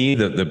for me,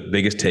 the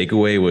biggest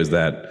takeaway was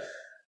that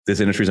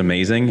this industry is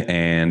amazing.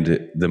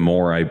 And the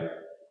more I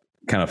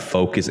kind of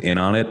focus in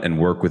on it and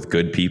work with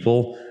good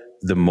people,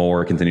 the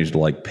more it continues to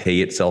like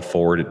pay itself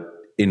forward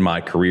in my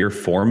career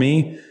for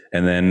me,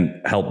 and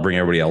then help bring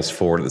everybody else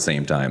forward at the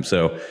same time.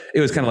 So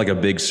it was kind of like a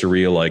big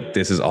surreal, like,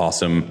 this is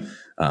awesome.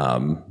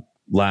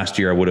 last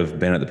year I would have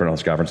been at the Print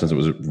Hustler conference since it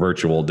was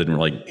virtual, didn't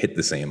really hit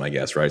the same, I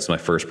guess, right? It's my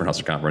first Print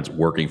Hustler conference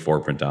working for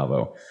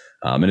Printavo.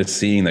 And it's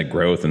seeing that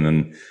growth, and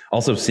then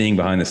also seeing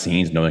behind the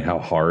scenes, knowing how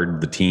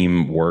hard the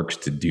team works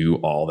to do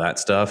all that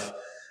stuff.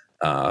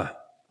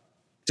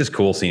 Just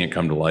cool seeing it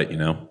come to light, you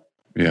know?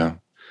 Yeah.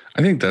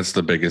 I think that's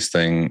the biggest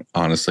thing,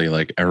 honestly.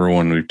 Like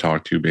everyone we've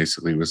talked to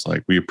basically was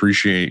like, we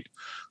appreciate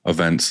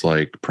events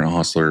like Print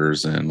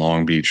Hustlers and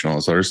Long Beach and all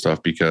this other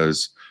stuff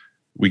because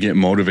we get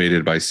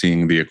motivated by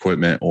seeing the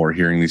equipment or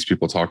hearing these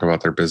people talk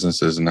about their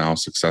businesses and how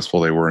successful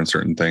they were in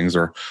certain things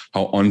or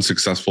how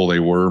unsuccessful they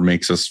were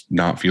makes us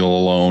not feel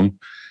alone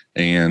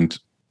and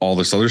all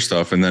this other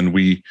stuff. And then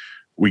we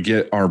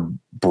get our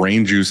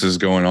brain juices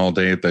going all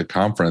day at the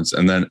conference.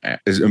 And then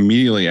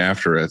immediately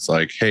after it's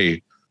like,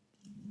 hey,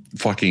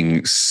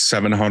 fucking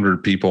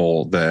 700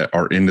 people that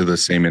are into the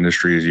same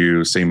industry as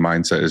you, same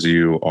mindset as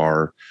you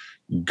are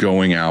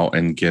going out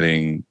and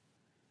going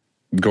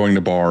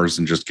to bars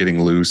and just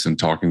getting loose and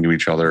talking to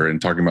each other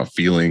and talking about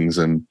feelings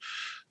and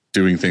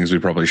doing things we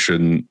probably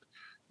shouldn't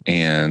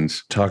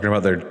and talking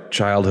about their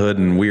childhood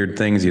and weird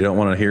things you don't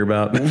want to hear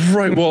about.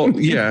 Right. Well,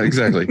 yeah,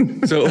 exactly.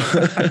 So,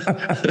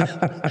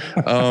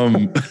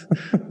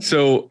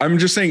 so I'm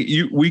just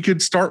saying we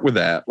could start with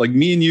that. Like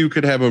me and you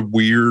could have a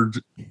weird,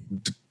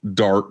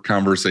 dark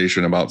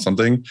conversation about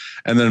something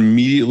and then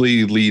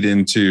immediately lead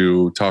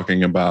into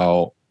talking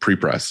about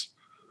pre-press.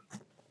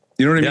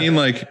 You know what I mean?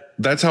 Like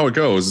that's how it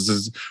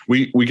goes.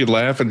 We could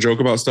laugh and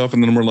joke about stuff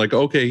and then we're like,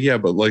 okay, yeah,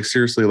 but like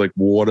seriously, like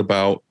what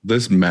about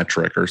this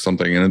metric or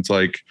something? And it's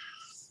like,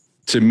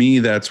 to me,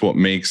 that's what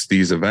makes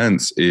these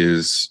events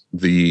is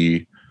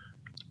you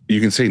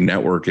can say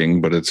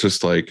networking, but it's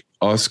just like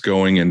us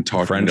going and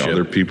talking to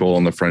other people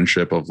and the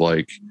friendship of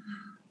like,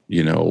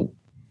 you know,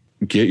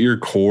 get your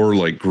core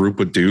like group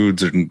of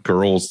dudes and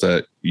girls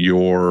that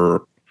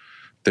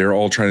they're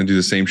all trying to do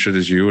the same shit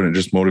as you. And it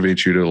just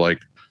motivates you to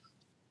like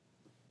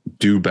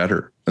do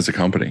better as a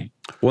company.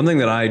 One thing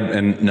that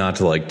and not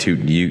to like toot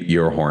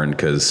your horn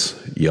because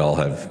y'all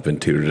have been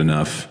tooted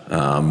enough.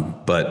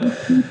 But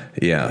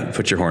yeah,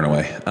 put your horn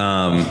away.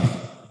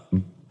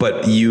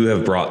 But you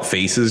have brought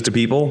faces to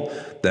people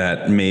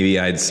that maybe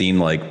I'd seen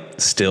like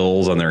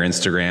stills on their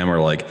Instagram or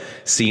like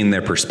seen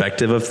their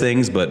perspective of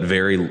things, but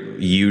very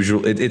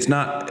usual. It's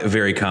not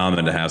very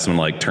common to have someone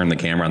like turn the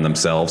camera on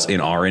themselves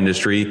in our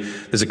industry.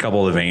 There's a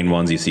couple of the vain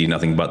ones you see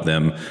nothing but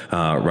them,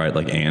 right?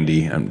 Like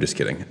Andy. I'm just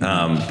kidding.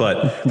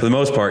 But for the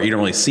most part, you don't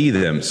really see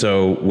them.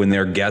 So when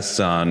they're guests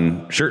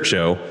on Shirt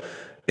Show,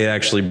 it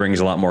actually brings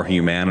a lot more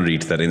humanity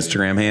to that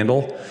Instagram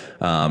handle.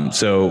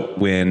 So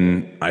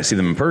when I see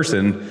them in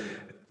person,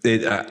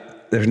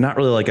 there's not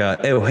really like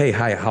oh, hey,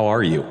 hi, how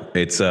are you?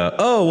 It's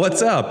oh,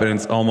 what's up? And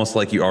it's almost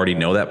like you already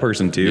know that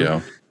person too.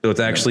 Yeah. So it's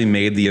actually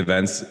made the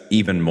events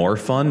even more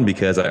fun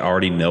because I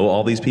already know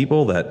all these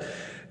people that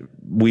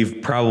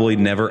we've probably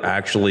never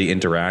actually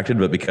interacted,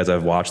 but because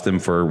I've watched them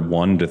for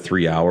 1 to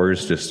 3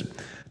 hours, just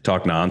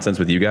talk nonsense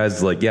with you guys.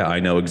 It's like, yeah, I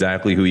know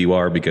exactly who you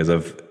are because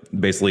I've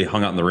basically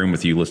hung out in the room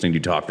with you listening to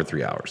you talk for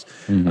 3 hours.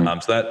 Mm-hmm.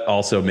 So that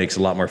also makes it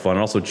a lot more fun.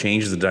 It also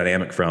changes the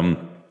dynamic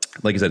from,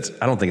 like I said,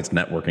 I don't think it's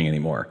networking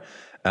anymore.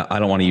 I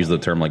don't want to use the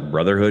term like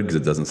brotherhood because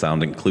it doesn't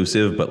sound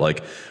inclusive, but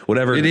like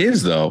whatever it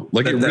is though,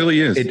 like it really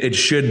is. It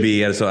should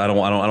be. So I don't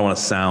want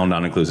to sound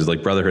non-inclusive,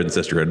 like brotherhood and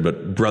sisterhood,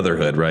 but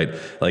brotherhood, right?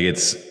 Like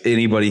it's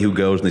anybody who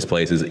goes in these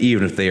places,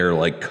 even if they are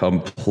like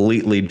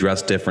completely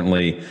dressed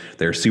differently,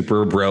 they're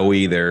super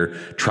bro-y, they're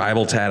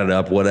tribal tatted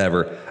up,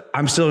 whatever.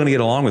 I'm still going to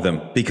get along with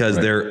them because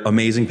they're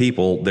amazing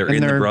people. They're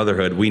in the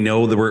brotherhood. We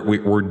know that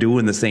we're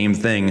doing the same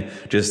thing,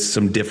 just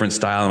some different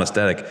style and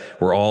aesthetic.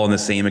 We're all in the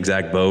same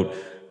exact boat.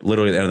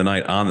 Literally at the end of the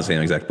night on the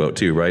same exact boat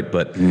too, right?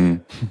 But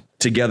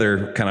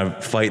together, kind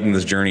of fighting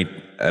this journey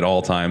at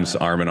all times,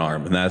 arm in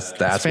arm, and that's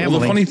well,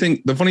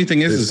 the funny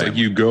thing is like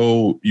you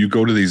go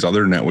to these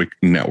other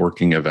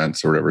networking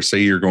events or whatever.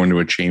 Say you're going to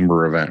a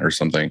chamber event or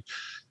something.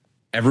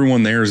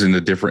 Everyone there is in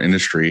a different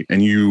industry,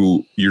 and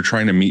you're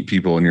trying to meet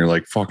people, and you're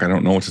like, "Fuck, I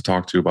don't know what to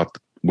talk to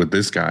with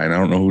this guy, and I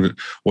don't know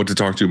what to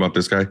talk to about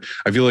this guy."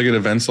 I feel like at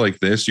events like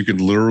this, you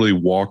could literally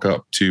walk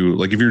up to,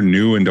 like, if you're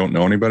new and don't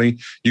know anybody,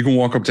 you can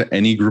walk up to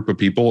any group of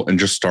people and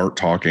just start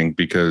talking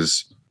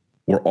because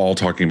we're all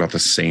talking about the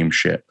same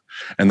shit.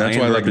 And that's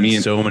why, like, me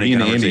and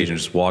Andy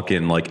just walk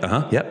in like,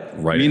 yep,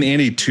 right. Me and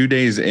Andy, 2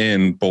 days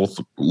in, both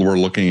were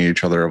looking at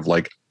each other of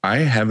like, I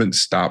haven't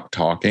stopped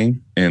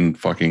talking in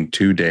fucking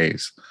 2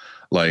 days.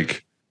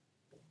 Like,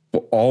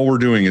 all we're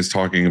doing is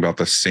talking about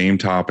the same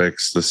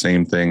topics, the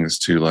same things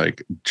to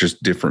like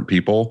just different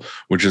people,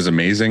 which is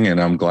amazing. And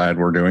I'm glad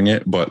we're doing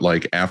it. But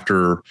like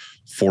after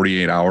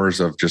 48 hours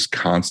of just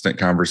constant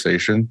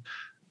conversation,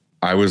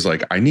 I was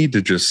like, I need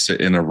to just sit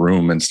in a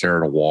room and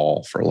stare at a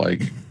wall for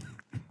like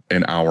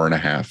an hour and a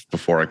half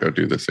before I go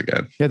do this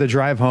again. Yeah. The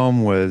drive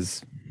home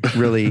was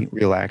really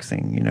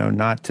relaxing,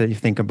 not to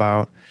think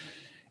about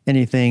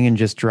anything and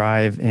just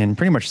drive in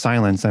pretty much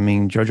silence. I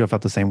mean, JoJo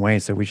felt the same way,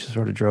 so we just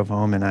sort of drove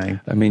home. And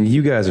I mean,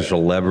 you guys are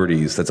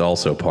celebrities. That's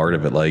also part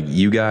of it. Like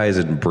you guys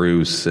and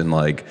Bruce and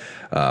like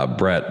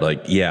Brett,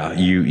 like, yeah,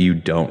 you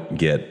don't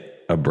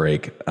get a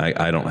break.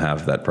 I don't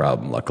have that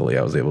problem. Luckily,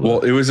 I was able to. Well,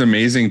 it was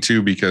amazing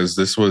too, because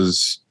this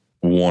was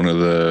one of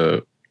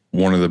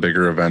the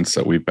bigger events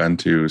that we've been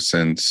to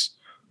since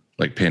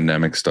like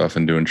pandemic stuff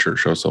and doing Shirt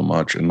Show so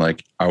much. And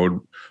like, I would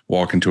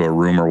walk into a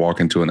room or walk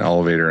into an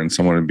elevator and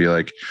someone would be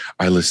like,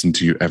 I listen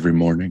to you every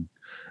morning.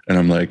 And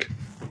I'm like,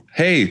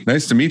 hey,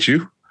 nice to meet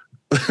you.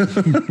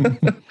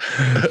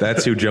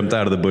 That's who jumped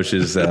out of the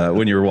bushes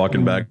when you were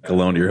walking back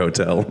alone to your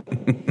hotel.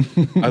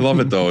 I love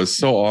it though. It's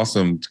so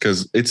awesome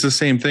because it's the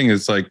same thing.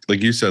 It's like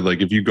you said,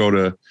 like if you go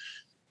to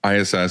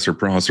ISS or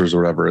Processors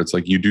or whatever, it's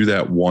like you do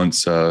that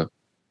once a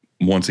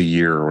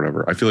year or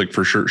whatever. I feel like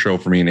for Shirt Show,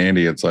 for me and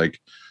Andy, it's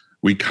like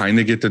we kind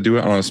of get to do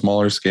it on a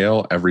smaller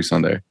scale every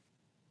Sunday.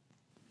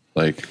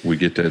 Like we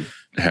get to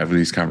have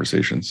these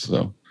conversations.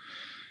 So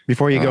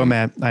before you go,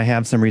 Matt, I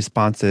have some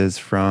responses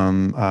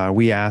from,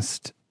 we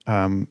asked,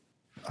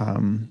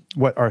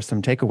 what are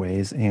some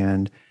takeaways?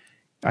 And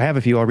I have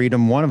a few. I'll read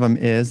them. One of them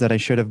is that I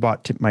should have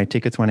bought my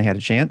tickets when I had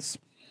a chance.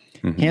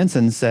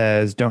 Hanson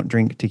says, don't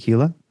drink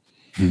tequila.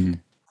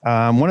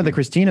 One of the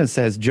Christinas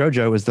says,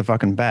 JoJo is the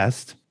fucking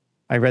best.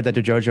 I read that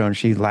to JoJo and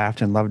she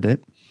laughed and loved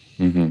it.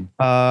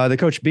 The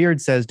Coach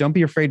Beard says, don't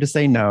be afraid to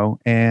say no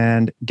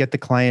and get the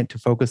client to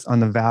focus on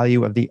the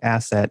value of the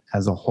asset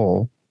as a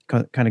whole.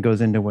 Kind of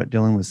goes into what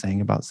Dylan was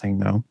saying about saying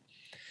no.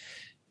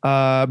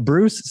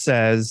 Bruce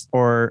says,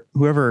 or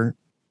whoever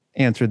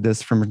answered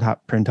this from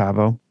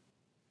Printavo,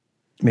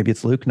 maybe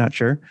it's Luke, not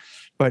sure,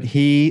 but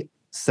he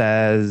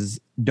says,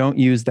 don't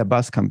use the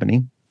bus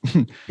company.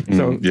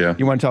 So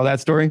you want to tell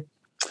that story?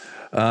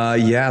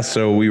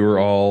 So we were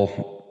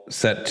all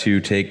set to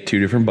take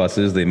two different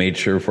buses. They made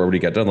sure before everybody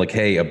got done, like,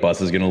 hey, a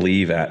bus is going to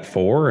leave at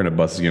 4 and a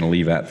bus is going to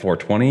leave at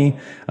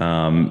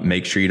 4:20.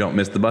 Make sure you don't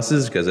miss the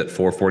buses because at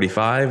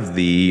 4:45,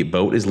 the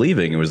boat is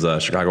leaving. It was a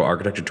Chicago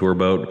Architecture Tour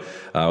boat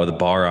with a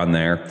bar on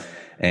there.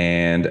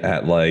 And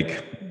at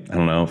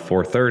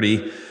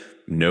 4:30,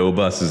 no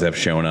buses have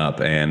shown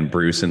up. And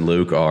Bruce and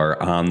Luke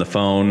are on the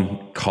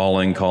phone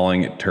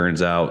calling. It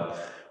turns out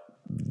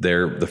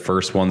the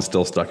first one's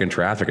still stuck in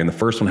traffic. And the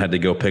first one had to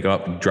go pick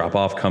up, drop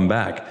off, come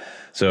back.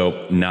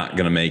 So not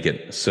going to make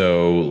it.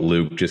 So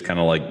Luke just kind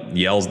of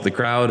yells at the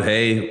crowd,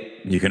 hey,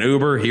 you can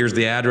Uber. Here's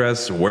the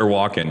address. We're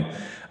walking.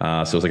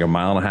 So it's like a 1.5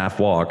 mile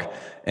walk.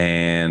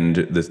 And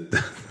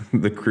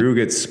the crew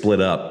gets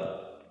split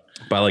up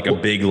by a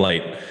big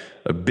light.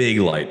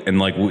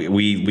 And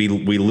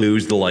we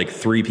lose the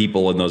 3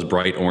 people in those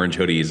bright orange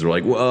hoodies. We're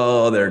like,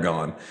 whoa, they're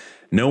gone.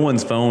 No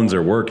one's phones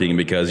are working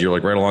because you're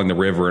right along the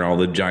river and all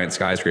the giant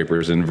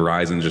skyscrapers, and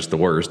Verizon's just the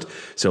worst.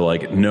 So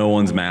no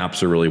one's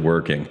maps are really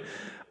working.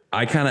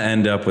 I kind of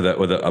end up with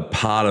a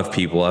pot of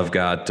people. I've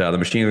got the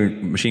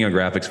machine gun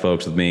graphics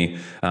folks with me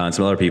and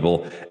some other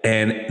people,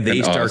 and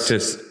they start to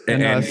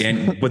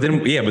but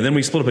then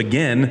we split up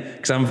again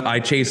because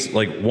I chase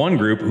one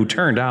group who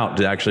turned out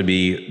to actually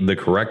be the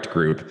correct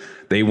group.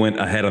 They went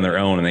ahead on their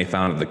own and they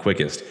found it the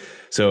quickest.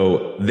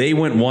 So they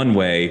went one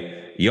way.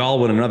 Y'all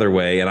went another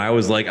way, and I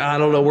was like, I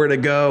don't know where to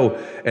go.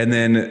 And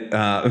then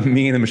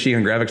me and the machine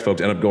gun graphics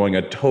folks end up going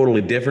a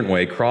totally different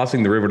way,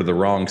 crossing the river to the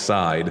wrong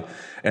side,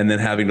 and then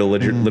having to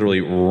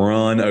literally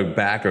run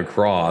back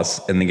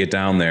across and then get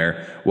down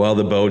there while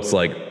the boat's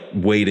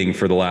waiting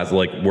for the last,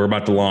 we're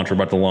about to launch.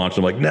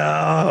 I'm like,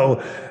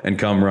 no, and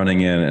come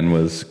running in and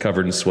was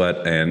covered in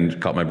sweat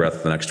and caught my breath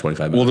for the next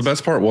 25 minutes. Well, the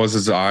best part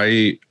was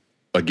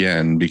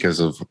again, because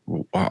of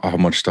how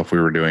much stuff we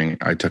were doing,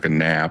 I took a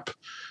nap,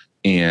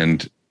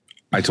 and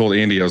I told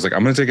Andy, I was like,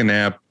 I'm going to take a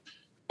nap.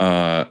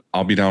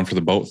 I'll be down for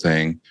the boat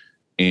thing.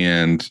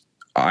 And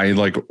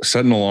I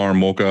set an alarm,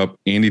 woke up.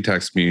 Andy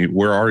texted me,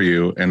 where are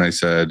you? And I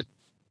said,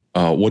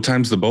 what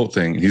time's the boat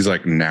thing? He's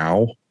like,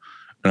 now.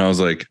 And I was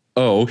like,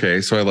 oh,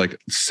 okay. So I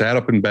sat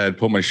up in bed,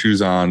 put my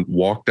shoes on,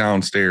 walked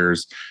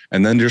downstairs,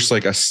 and then just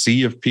a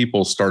sea of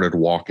people started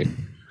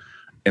walking.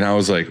 And I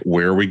was like,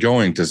 where are we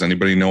going? Does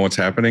anybody know what's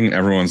happening?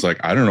 Everyone's like,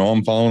 I don't know.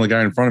 I'm following the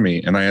guy in front of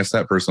me. And I asked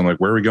that person,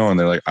 where are we going?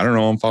 They're like, I don't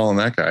know. I'm following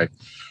that guy.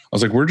 I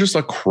was like, we're just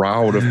a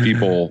crowd of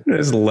people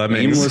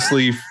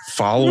aimlessly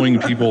following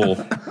people.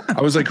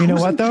 I was like, you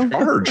know what though?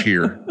 Charge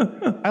here.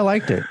 I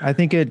liked it. I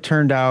think it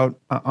turned out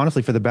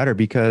honestly for the better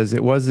because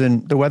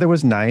the weather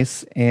was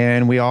nice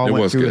and we all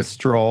went through a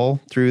stroll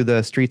through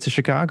the streets of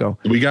Chicago.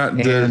 I thought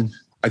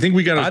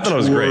it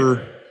was great.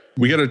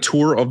 We got a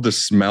tour of the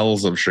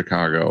smells of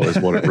Chicago is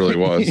what it really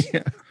was.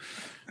 Yeah.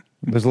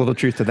 There's a little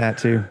truth to that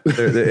too.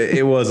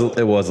 It was a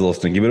little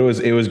stinky, but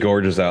it was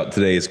gorgeous out.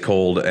 Today is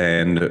cold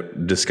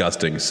and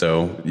disgusting,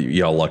 so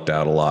y'all lucked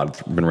out a lot.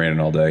 It's been raining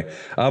all day.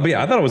 But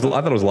yeah, I thought it was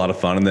a lot of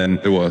fun. And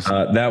then it was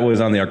that was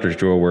on the Arctic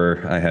Tour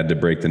where I had to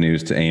break the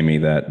news to Amy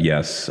that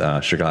yes,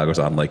 Chicago's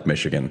on Lake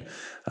Michigan.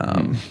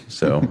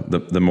 So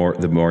the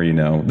more you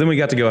know. Then we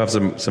got to go have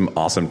some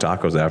awesome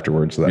tacos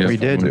afterwards. So that we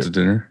did. Went to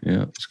dinner.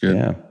 Yeah, it's good.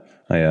 Yeah,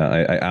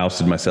 I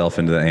ousted myself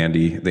into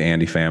the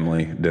Andy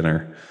family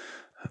dinner.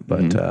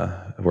 But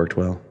it worked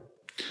well.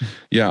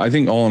 Yeah, I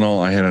think all in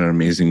all, I had an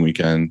amazing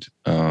weekend.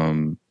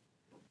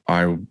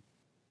 I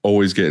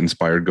always get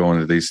inspired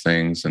going to these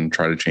things and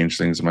try to change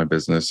things in my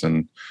business.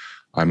 And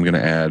I'm going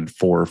to add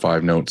 4 or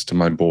 5 notes to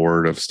my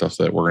board of stuff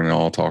that we're going to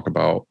all talk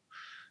about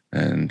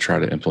and try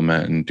to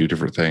implement and do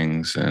different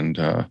things. And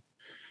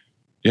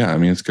yeah, I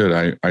mean, it's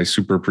good. I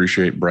super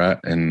appreciate Brett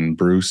and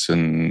Bruce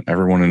and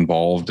everyone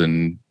involved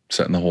in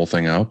setting the whole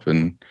thing up.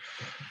 And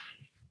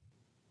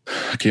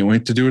I can't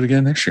wait to do it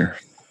again next year.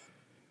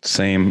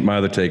 Same. My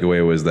other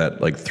takeaway was that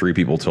like 3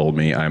 people told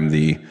me I'm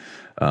the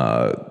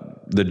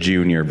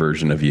junior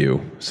version of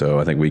you. So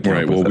I think we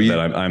can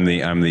that I'm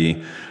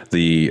the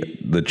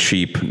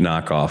cheap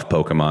knockoff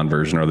Pokemon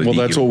version, or the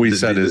that's what we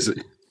said is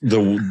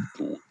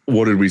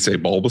what did we say?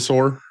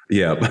 Bulbasaur?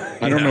 Yeah.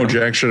 I don't know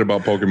jack shit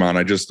about Pokemon.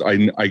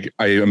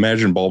 I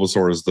imagine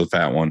Bulbasaur is the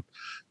fat one.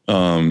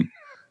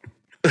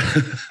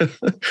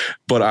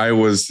 But I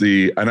was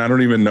and I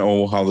don't even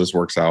know how this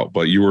works out,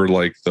 but you were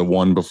like the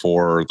one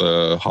before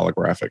the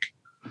holographic.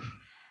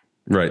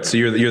 Right. So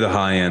you're the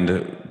high end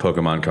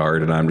Pokemon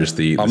card, and I'm just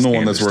the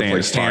one that's worth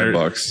like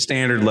 $5.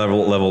 Standard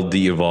level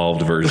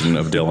de-evolved version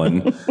of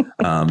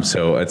Dylan.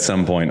 So at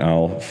some point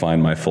I'll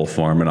find my full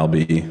form and I'll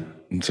be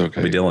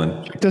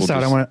Dylan. Check this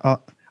out. I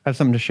have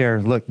something to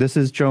share. Look, this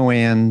is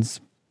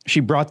Joanne's. She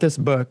brought this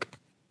book.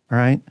 All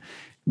right.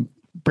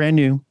 Brand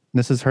new.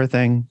 This is her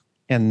thing.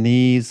 And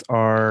these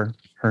are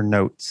her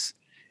notes.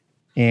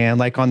 And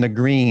like on the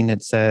green,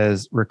 it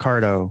says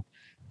Ricardo.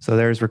 So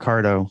there's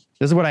Ricardo.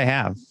 This is what I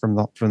have from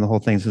the whole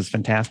thing. This is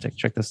fantastic.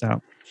 Check this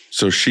out.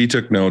 So she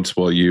took notes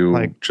while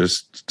you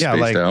just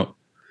spaced out.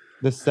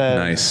 This says,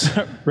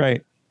 nice.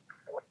 Right.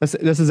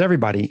 This is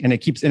everybody. And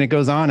it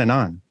goes on and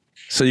on.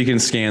 So you can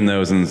scan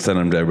those and send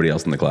them to everybody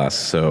else in the class.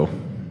 So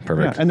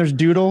perfect. Yeah, and there's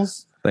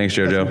doodles. Thanks,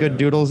 JoJo. Good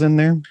doodles in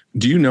there.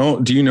 Do you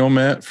know,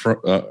 Matt,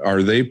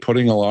 are they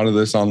putting a lot of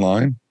this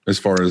online as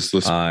far as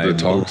the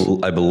talks?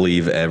 I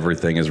believe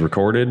everything is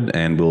recorded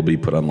and will be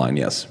put online.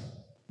 Yes.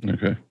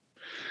 Okay.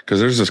 Because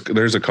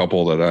there's a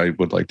couple that I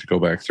would like to go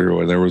back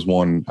through. And there was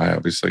one I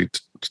obviously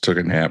took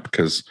a nap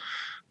because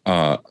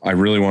I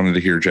really wanted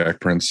to hear Jack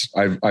Prince.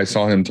 I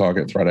saw him talk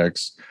at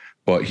ThreadX,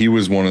 but he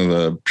was one of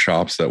the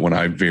shops that when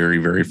I very,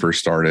 very first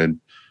started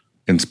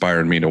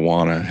inspired me to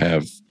want to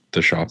have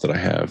the shop that I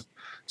have.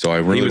 So I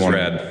really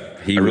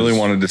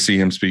wanted to see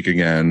him speak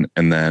again.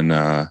 And then,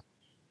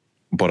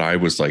 but I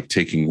was like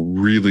taking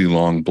really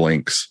long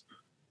blinks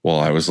while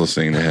I was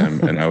listening to him.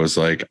 And I was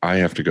like, I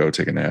have to go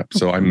take a nap.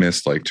 So I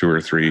missed like 2 or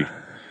 3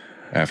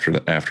 after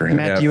him.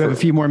 Matt, do you have a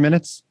few more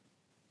minutes?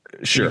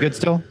 Sure. You good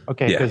still?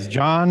 Okay. Because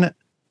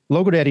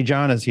Logo Daddy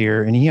John is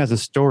here and he has a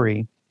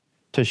story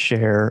to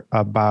share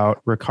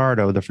about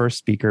Ricardo, the first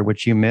speaker,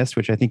 which you missed,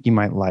 which I think you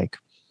might like.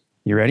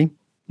 You ready?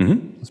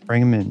 Mm-hmm. Let's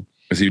bring him in.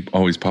 Is he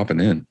always popping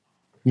in?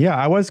 Yeah,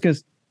 I was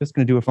just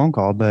going to do a phone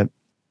call, but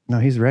no,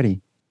 he's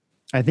ready.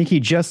 I think he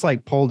just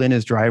like pulled in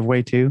his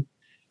driveway too.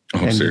 Oh,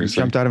 and seriously?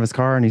 Jumped out of his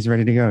car and he's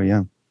ready to go.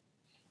 Yeah.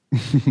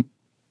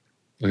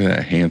 Look at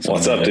that handsome.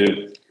 What's up,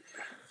 dude?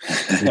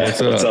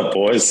 What's up,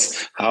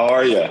 boys? How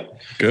are you?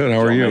 Good. How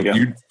are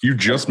you? You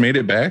just made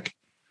it back?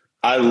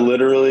 I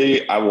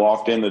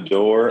walked in the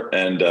door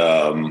and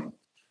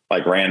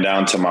ran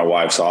down to my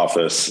wife's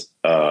office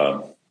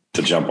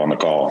to jump on the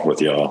call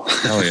with y'all.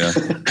 Hell yeah.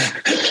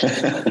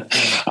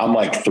 I'm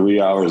like 3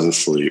 hours of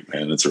sleep,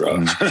 man. It's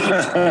rough.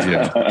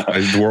 Yeah.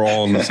 We're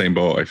all in the same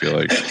boat, I feel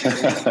like.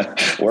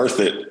 Worth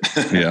it.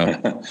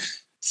 Yeah.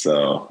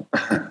 So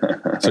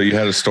you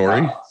had a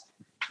story?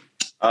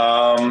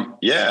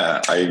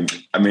 Yeah. I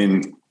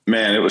mean,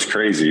 man, it was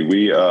crazy.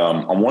 We,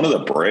 on one of the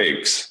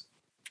breaks,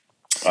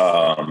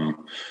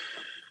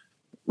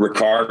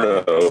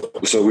 Ricardo,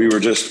 so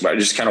I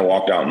just kind of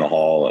walked out in the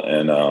hall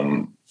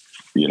and,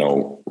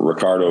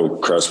 Ricardo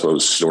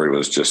Crespo's story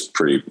was just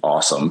pretty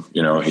awesome.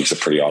 He's a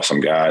pretty awesome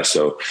guy.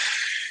 So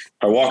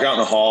I walk out in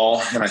the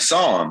hall and I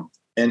saw him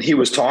and he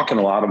was talking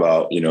a lot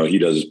about, they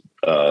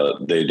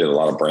did a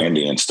lot of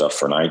branding and stuff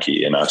for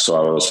Nike. And so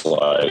I was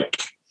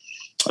like,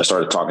 I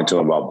started talking to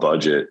him about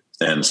budget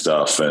and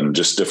stuff and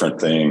just different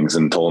things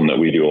and told him that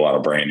we do a lot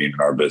of branding in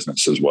our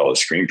business as well as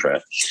screen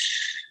print.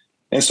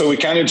 And so we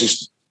kind of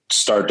just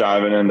start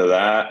diving into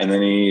that. And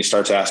then he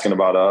starts asking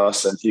about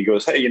us and he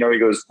goes, hey,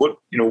 what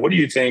do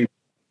you think?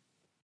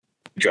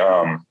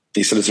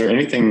 He said, is there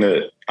anything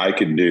that I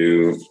could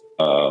do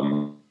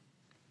to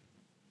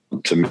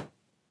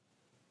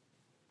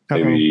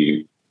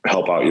maybe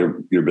help out your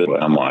business?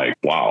 I'm like,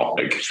 wow.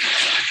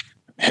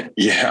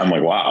 Yeah, I'm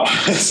like, wow.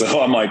 So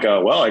I'm like,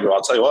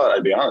 I'll tell you what,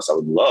 I'd be honest. I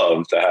would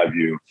love to have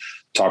you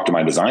talk to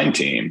my design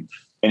team.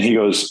 And he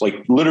goes,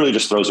 literally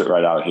just throws it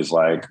right out. He's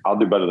like, I'll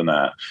do better than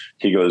that.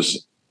 He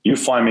goes, you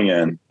fly me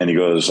in. And he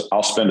goes,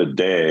 I'll spend a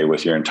day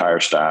with your entire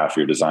staff,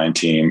 your design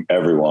team,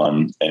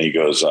 everyone. And he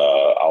goes,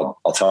 I'll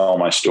tell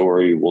my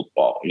story.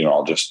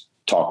 I'll just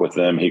talk with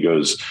them. He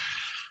goes,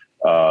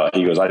 I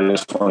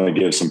just want to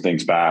give some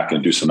things back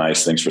and do some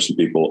nice things for some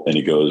people. And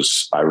he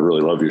goes, I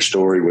really love your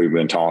story. We've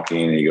been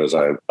talking. And he goes,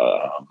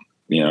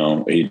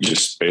 he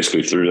just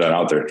basically threw that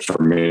out there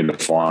for me to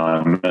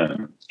fly him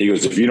in. He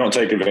goes, if you don't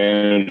take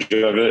advantage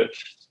of it,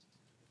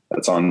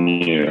 that's on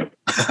you.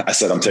 I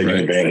said, I'm taking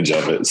advantage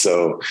of it.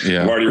 So We've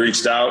already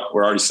reached out.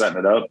 We're already setting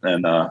it up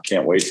and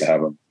can't wait to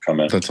have him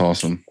come in. That's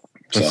awesome.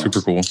 That's So,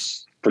 super cool.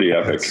 pretty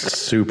epic. That's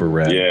super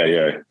rad.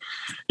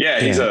 Yeah.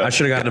 He's I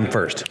should have gotten him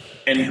first.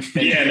 and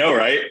yeah, no,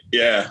 right?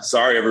 Yeah.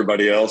 Sorry,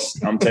 everybody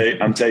else. I'm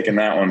taking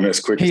that one as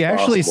quick as He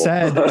actually possible.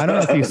 said, I don't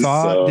know if you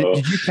saw, So-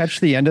 did you catch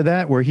the end of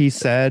that where he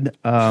said,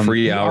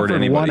 Free he hour to offered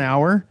anybody. 1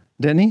 hour,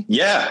 didn't he?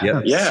 Yeah.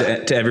 Yep.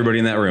 Yeah. To everybody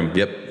in that room.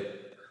 Yep.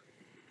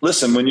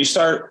 Listen, when you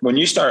start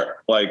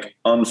like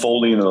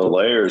unfolding the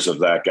layers of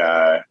that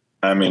guy,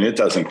 I mean, it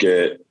just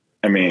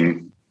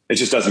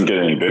doesn't get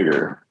any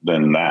bigger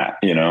than that,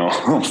 you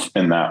know,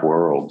 in that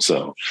world.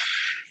 So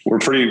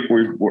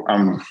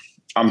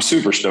I'm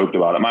super stoked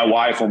about it. My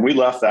wife, when we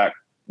left that,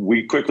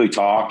 we quickly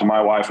talked. My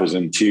wife was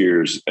in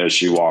tears as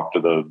she walked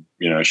to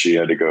she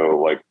had to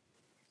go like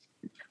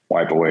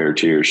wipe away her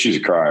tears. She's a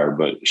crier,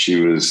 but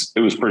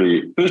it was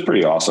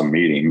pretty awesome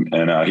meeting.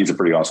 And he's a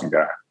pretty awesome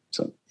guy.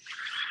 So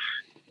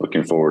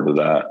looking forward to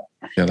that.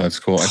 Yeah, that's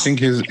cool. I think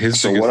his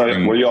So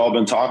what you all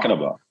been talking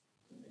about?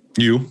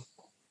 You.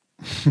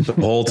 The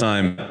whole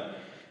time.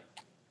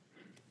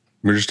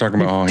 We're just talking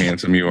about how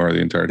handsome you are the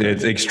entire time.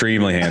 It's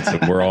extremely handsome.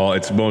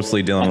 It's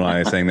mostly Dylan and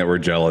I saying that we're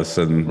jealous,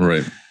 and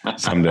Right.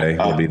 someday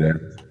we'll be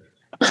there.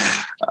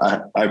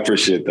 I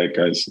appreciate that,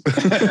 guys.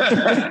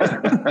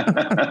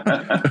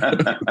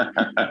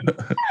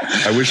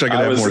 I wish I could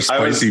have more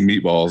spicy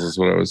meatballs is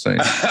what I was saying.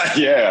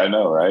 Yeah, I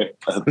know, right?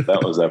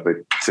 That was epic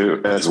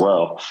too, as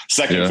well.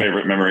 Second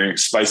favorite memory,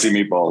 spicy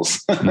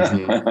meatballs.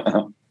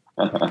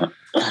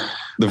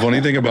 The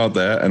funny thing about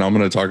that, and I'm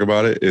going to talk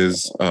about it,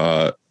 is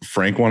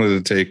Frank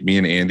wanted to take me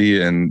and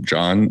Andy, and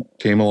John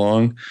came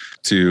along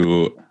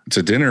to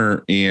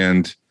dinner,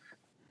 and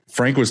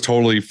Frank was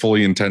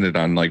fully intended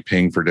on like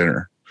paying for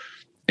dinner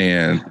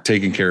and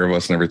taking care of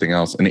us and everything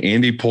else. And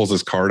Andy pulls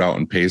his card out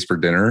and pays for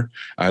dinner.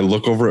 I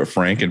look over at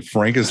Frank, and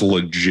Frank is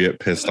legit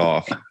pissed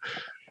off.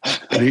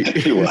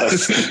 He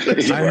was.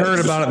 I heard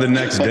about it the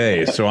next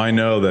day, so I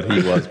know that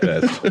he was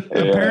pissed.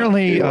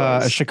 Apparently,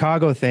 a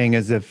Chicago thing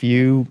is if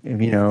you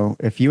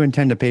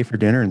intend to pay for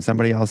dinner and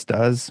somebody else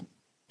does,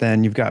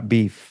 then you've got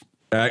beef.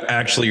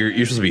 Actually, you're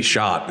supposed to be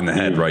shot in the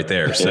head right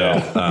there.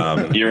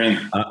 So You're in.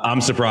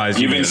 I'm surprised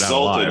you You've made it out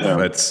insulted alive.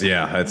 him. It's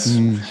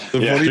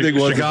The funny thing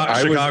was,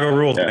 Chicago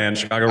rules, man.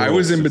 Chicago rules. I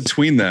was in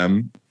between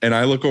them, and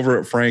I look over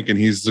at Frank, and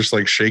he's just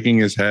like shaking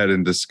his head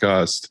in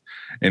disgust.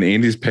 And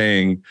Andy's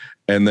paying,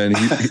 and then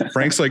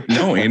Frank's like,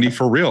 "No, Andy,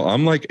 for real.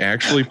 I'm like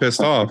actually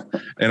pissed off."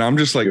 And I'm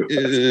just like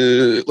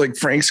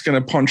Frank's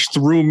gonna punch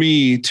through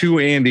me to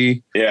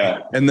Andy. Yeah.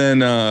 And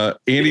then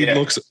Andy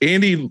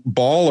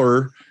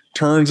baller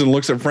turns and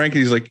looks at Frank,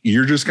 and he's like,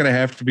 "You're just gonna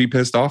have to be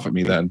pissed off at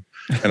me then."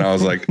 And I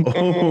was like,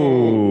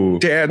 "Oh,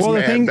 Dad's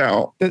mad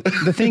now."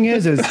 The thing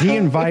is he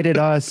invited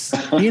us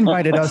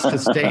to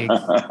steak.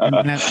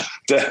 And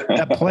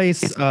that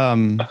place.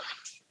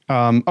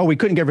 We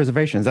couldn't get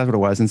reservations. That's what it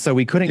was. And so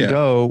we couldn't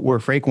go where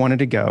Frank wanted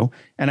to go.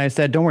 And I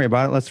said, don't worry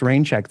about it. Let's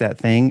rain check that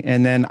thing.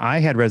 And then I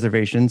had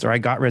reservations, or I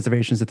got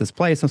reservations at this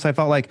place. And so I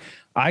felt like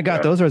I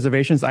got those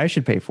reservations. I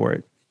should pay for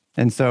it.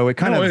 And so it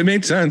it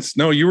made sense.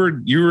 No, you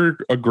were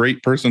a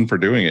great person for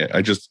doing it.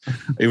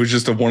 It was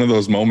just one of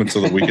those moments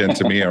of the weekend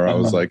to me where I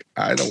was like,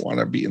 I don't want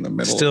to be in the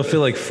middle. Still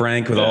feel like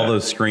Frank with all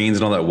those screens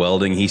and all that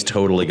welding, he's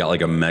totally got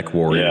like a mech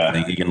warrior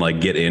thing he can like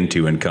get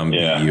into and come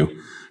beat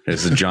you.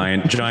 It's a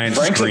giant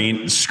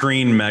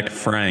screen mech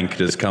Frank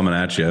just coming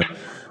at you.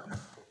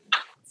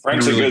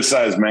 Frank's a good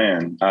sized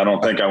man. I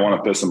don't think I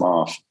want to piss him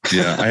off.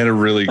 Yeah, I had a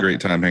really great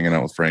time hanging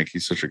out with Frank.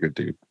 He's such a good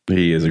dude.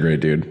 He is a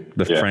great dude.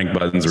 The Frank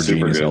buttons are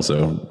genius good.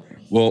 Also.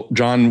 Well,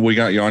 John, we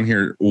got you on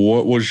here.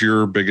 What was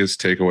your biggest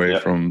takeaway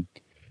from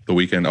the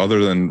weekend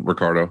other than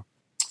Ricardo?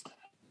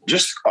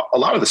 Just a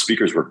lot of the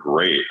speakers were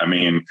great. I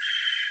mean,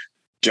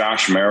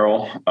 Josh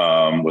Merrill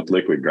with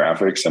Liquid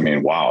Graphics. I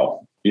mean,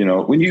 wow. You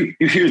know, when you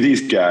hear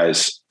these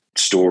guys'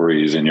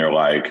 stories and you're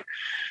like,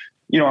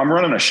 you know, I'm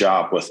running a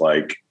shop with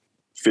like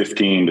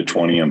 15 to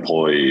 20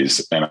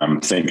 employees, and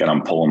I'm thinking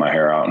I'm pulling my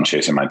hair out and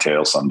chasing my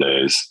tail some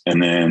days.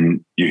 And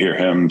then you hear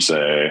him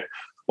say,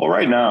 well,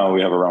 right now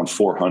we have around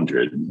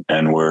 400,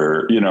 and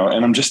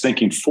and I'm just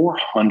thinking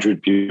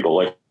 400 people.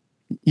 Like,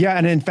 yeah.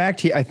 And in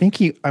fact,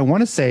 I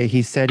want to say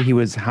he said he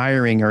was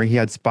hiring, or he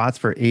had spots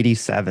for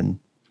 87.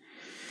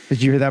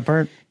 Did you hear that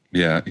part?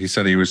 Yeah, he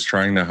said he was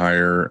trying to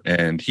hire,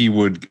 and he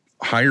would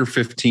hire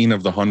 15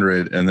 of the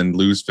 100 and then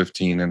lose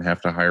 15 and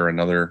have to hire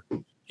another.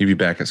 He'd be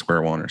back at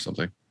square one or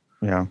something.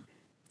 Yeah,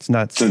 it's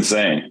nuts. It's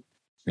insane.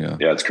 Yeah,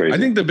 it's crazy. I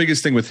think the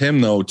biggest thing with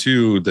him, though,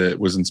 too, that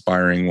was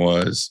inspiring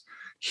was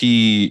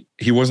he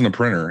wasn't a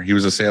printer. He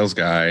was a sales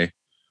guy,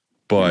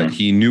 but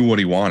he knew what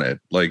he wanted.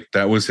 Like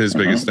that was his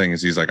biggest thing.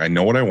 Is he's like, I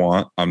know what I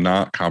want. I'm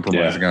not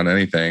compromising on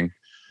anything.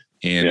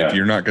 And if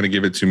you're not going to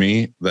give it to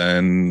me,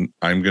 then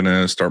I'm going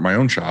to start my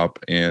own shop.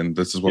 And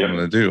this is what I'm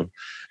going to do.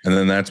 And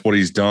then that's what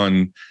he's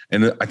done.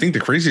 And I think the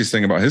craziest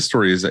thing about his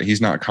story is that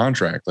he's not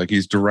contract. Like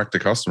he's direct to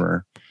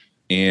customer.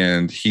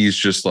 And he's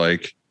just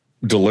like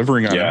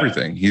delivering on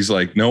everything. He's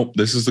like, nope,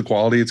 this is the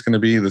quality it's going to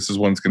be. This is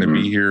when it's going to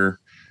be here.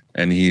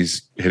 And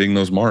he's hitting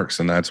those marks.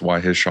 And that's why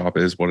his shop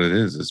is what it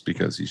is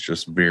because he's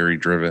just very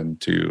driven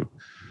to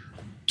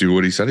do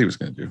what he said he was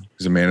going to do.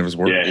 He's a man of his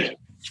word. Yeah.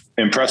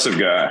 impressive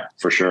guy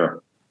for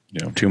sure.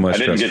 Too much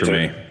stress for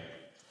me.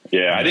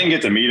 Yeah, I didn't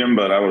get to meet him,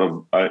 but I would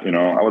have, I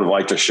would have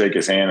liked to shake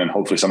his hand, and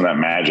hopefully some of that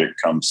magic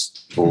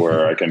comes to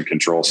where I can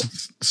control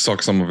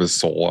suck some of his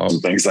soul out.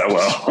 Things that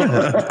well.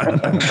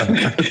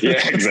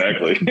 Yeah,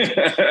 exactly.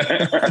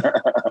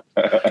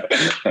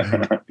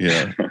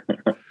 Yeah.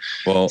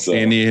 Well, so,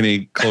 Andy,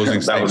 any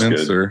closing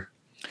statements or?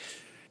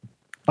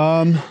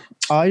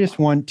 I just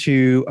want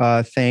to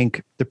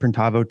thank the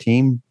Printavo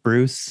team,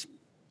 Bruce,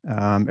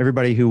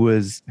 everybody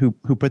who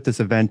put this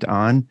event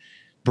on.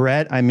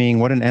 Brett, I mean,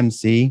 what an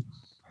MC.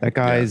 That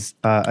guy's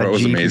a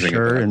G for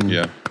sure.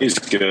 And he's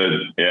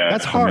good. Yeah.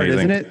 That's hard,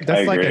 isn't it?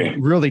 That's like a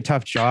really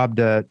tough job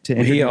to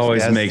He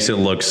always makes it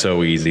look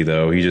so easy,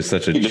 though. He's just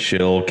such a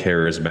chill,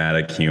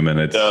 charismatic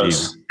human.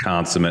 He's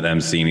consummate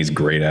MC, and he's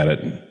great at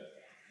it.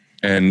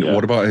 And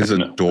what about his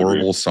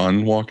adorable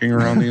son walking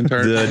around the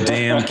entire time? The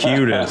damn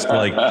cutest.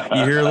 Like,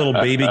 you hear a little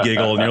baby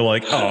giggle, and you're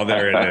like, oh,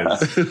 there it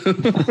is.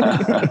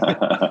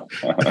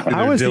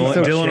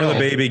 Dylan or the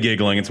baby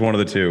giggling. It's one of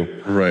the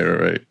two.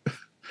 Right.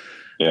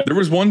 Yeah. There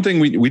was one thing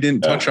we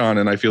didn't touch on,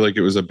 and I feel like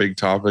it was a big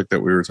topic that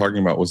we were talking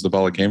about, was the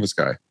Bella Canvas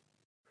guy.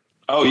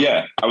 Oh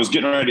yeah. I was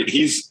getting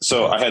ready.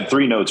 So I had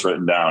 3 notes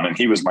written down, and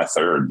he was my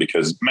third,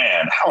 because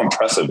man, how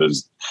impressive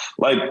is,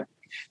 like,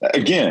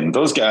 again,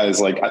 those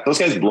guys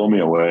blow me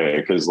away,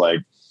 because,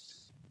 like,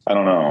 I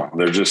don't know,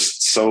 they're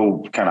just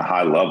so kind of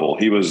high level.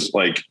 He was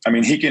like, I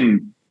mean, he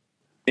can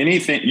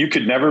anything. You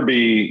could never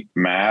be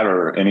mad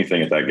or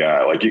anything at that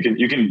guy. Like, you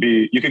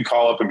can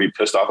call up and be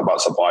pissed off about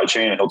supply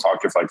chain, and he'll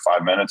talk to you for like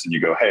 5 minutes, and you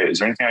go, hey, is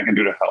there anything I can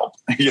do to help?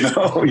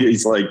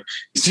 He's like,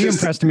 he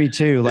impressed me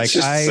too. Like,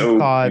 I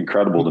thought,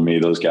 incredible to me,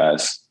 those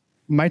guys.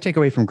 My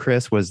takeaway from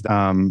Chris was,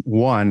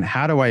 one,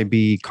 how do I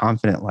be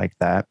confident like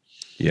that?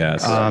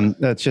 Yes.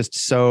 That's just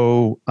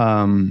so,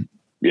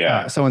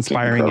 so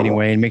inspiring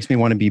anyway. It makes me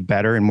want to be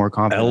better and more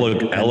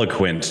confident.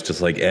 Eloquent,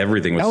 just like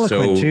everything was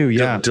eloquent so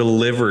too,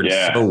 delivered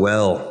so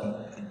well.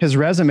 His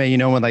resume,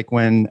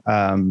 when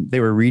they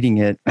were reading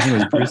it, I think it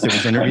was Bruce that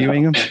was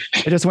interviewing him.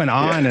 It just went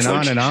on and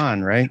on and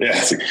on, right? Yeah,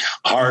 it's like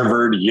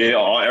Harvard,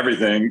 Yale,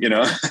 everything,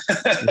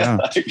 Yeah.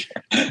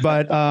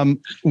 But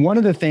one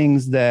of the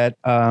things that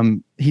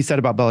he said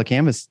about Bella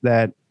Canvas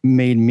that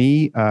made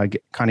me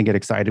kind of get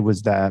excited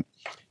was that,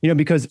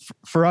 because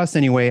for us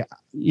anyway,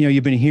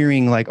 you've been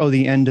hearing like, oh,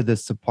 the end of the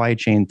supply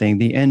chain thing,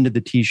 the end of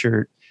the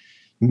t-shirt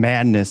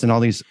madness and all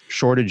these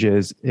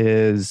shortages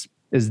is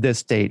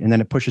this date. And then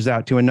it pushes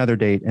out to another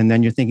date. And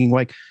then you're thinking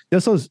like,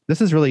 is this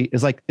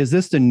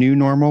the new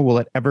normal? Will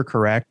it ever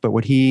correct? But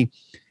what he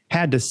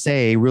had to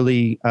say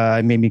really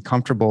made me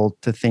comfortable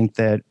to think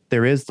that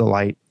there is the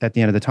light at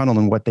the end of the tunnel.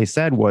 And what they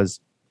said was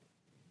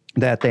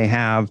that they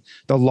have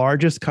the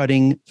largest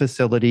cutting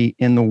facility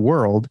in the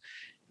world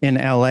in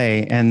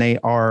LA, and they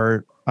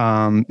are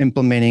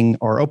implementing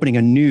or opening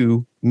a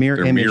new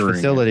mirror image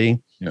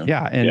facility.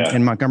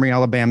 In Montgomery,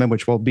 Alabama,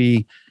 which will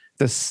be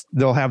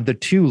they'll have the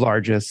 2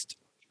 largest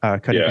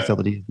cutting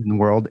facilities in the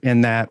world.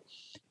 And that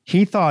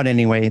he thought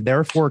anyway,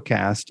 their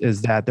forecast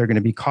is that they're going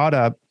to be caught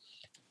up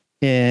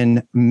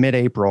in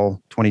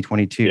mid-April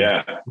 2022,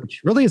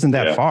 which really isn't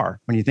that far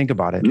when you think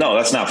about it. No,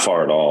 that's not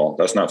far at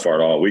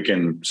all. We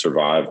can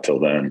survive till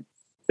then.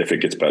 If it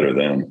gets better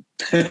then.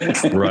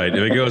 Right.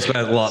 If it goes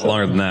a lot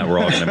longer than that, we're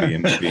all going to be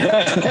in trouble.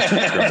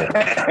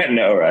 I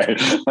know, right?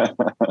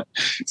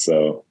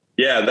 So,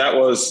 that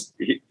was,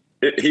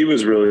 he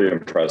was really an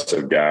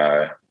impressive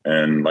guy.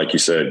 And like you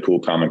said, cool,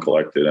 calm, and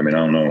collected. I mean, I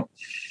don't know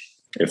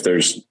if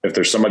there's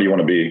somebody you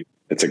want to be,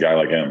 it's a guy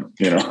like him,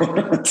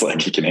 it's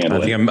like he can handle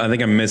it. I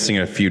think I'm missing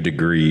a few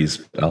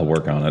degrees. I'll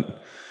work on it.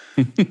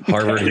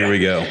 Harvard, here we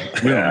go.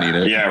 We don't need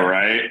it. Yeah,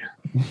 right.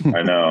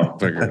 I know.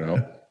 Figure it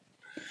out.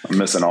 I'm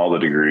missing all the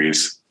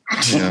degrees.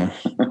 Yeah.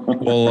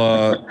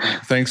 Well,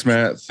 thanks,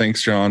 Matt.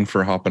 Thanks, John,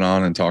 for hopping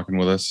on and talking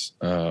with us.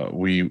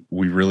 We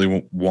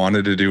really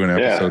wanted to do an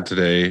episode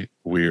today.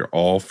 We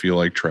all feel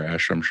like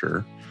trash, I'm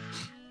sure.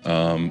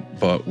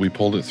 But we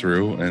pulled it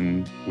through,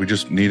 and we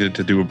just needed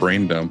to do a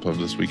brain dump of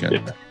this weekend.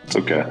 Yeah, it's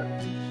okay.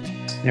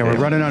 Yeah, we're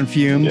running on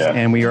fumes,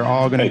 and we are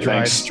all going to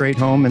drive straight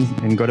home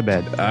and go to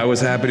bed. I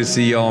was happy to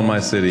see y'all in my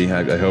city.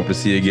 I hope to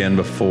see you again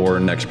before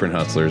next Print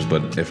Hustlers,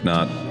 but if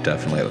not,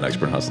 definitely at the next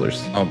Print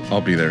Hustlers.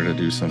 I'll be there to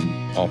do some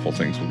awful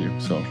things with you.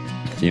 So,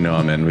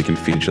 I'm in. We can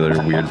feed each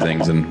other weird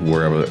things and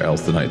wherever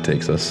else the night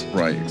takes us.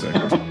 Right,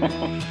 exactly.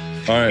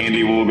 All right,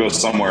 Andy, we'll go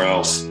somewhere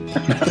else.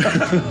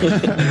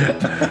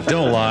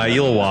 Don't lie,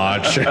 you'll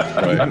watch.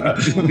 Right.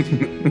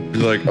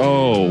 You're like,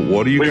 oh,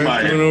 what are you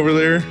guys doing over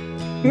there?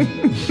 All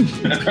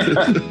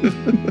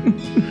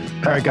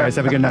right, guys,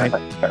 have a good night.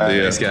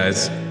 Thanks,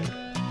 guys.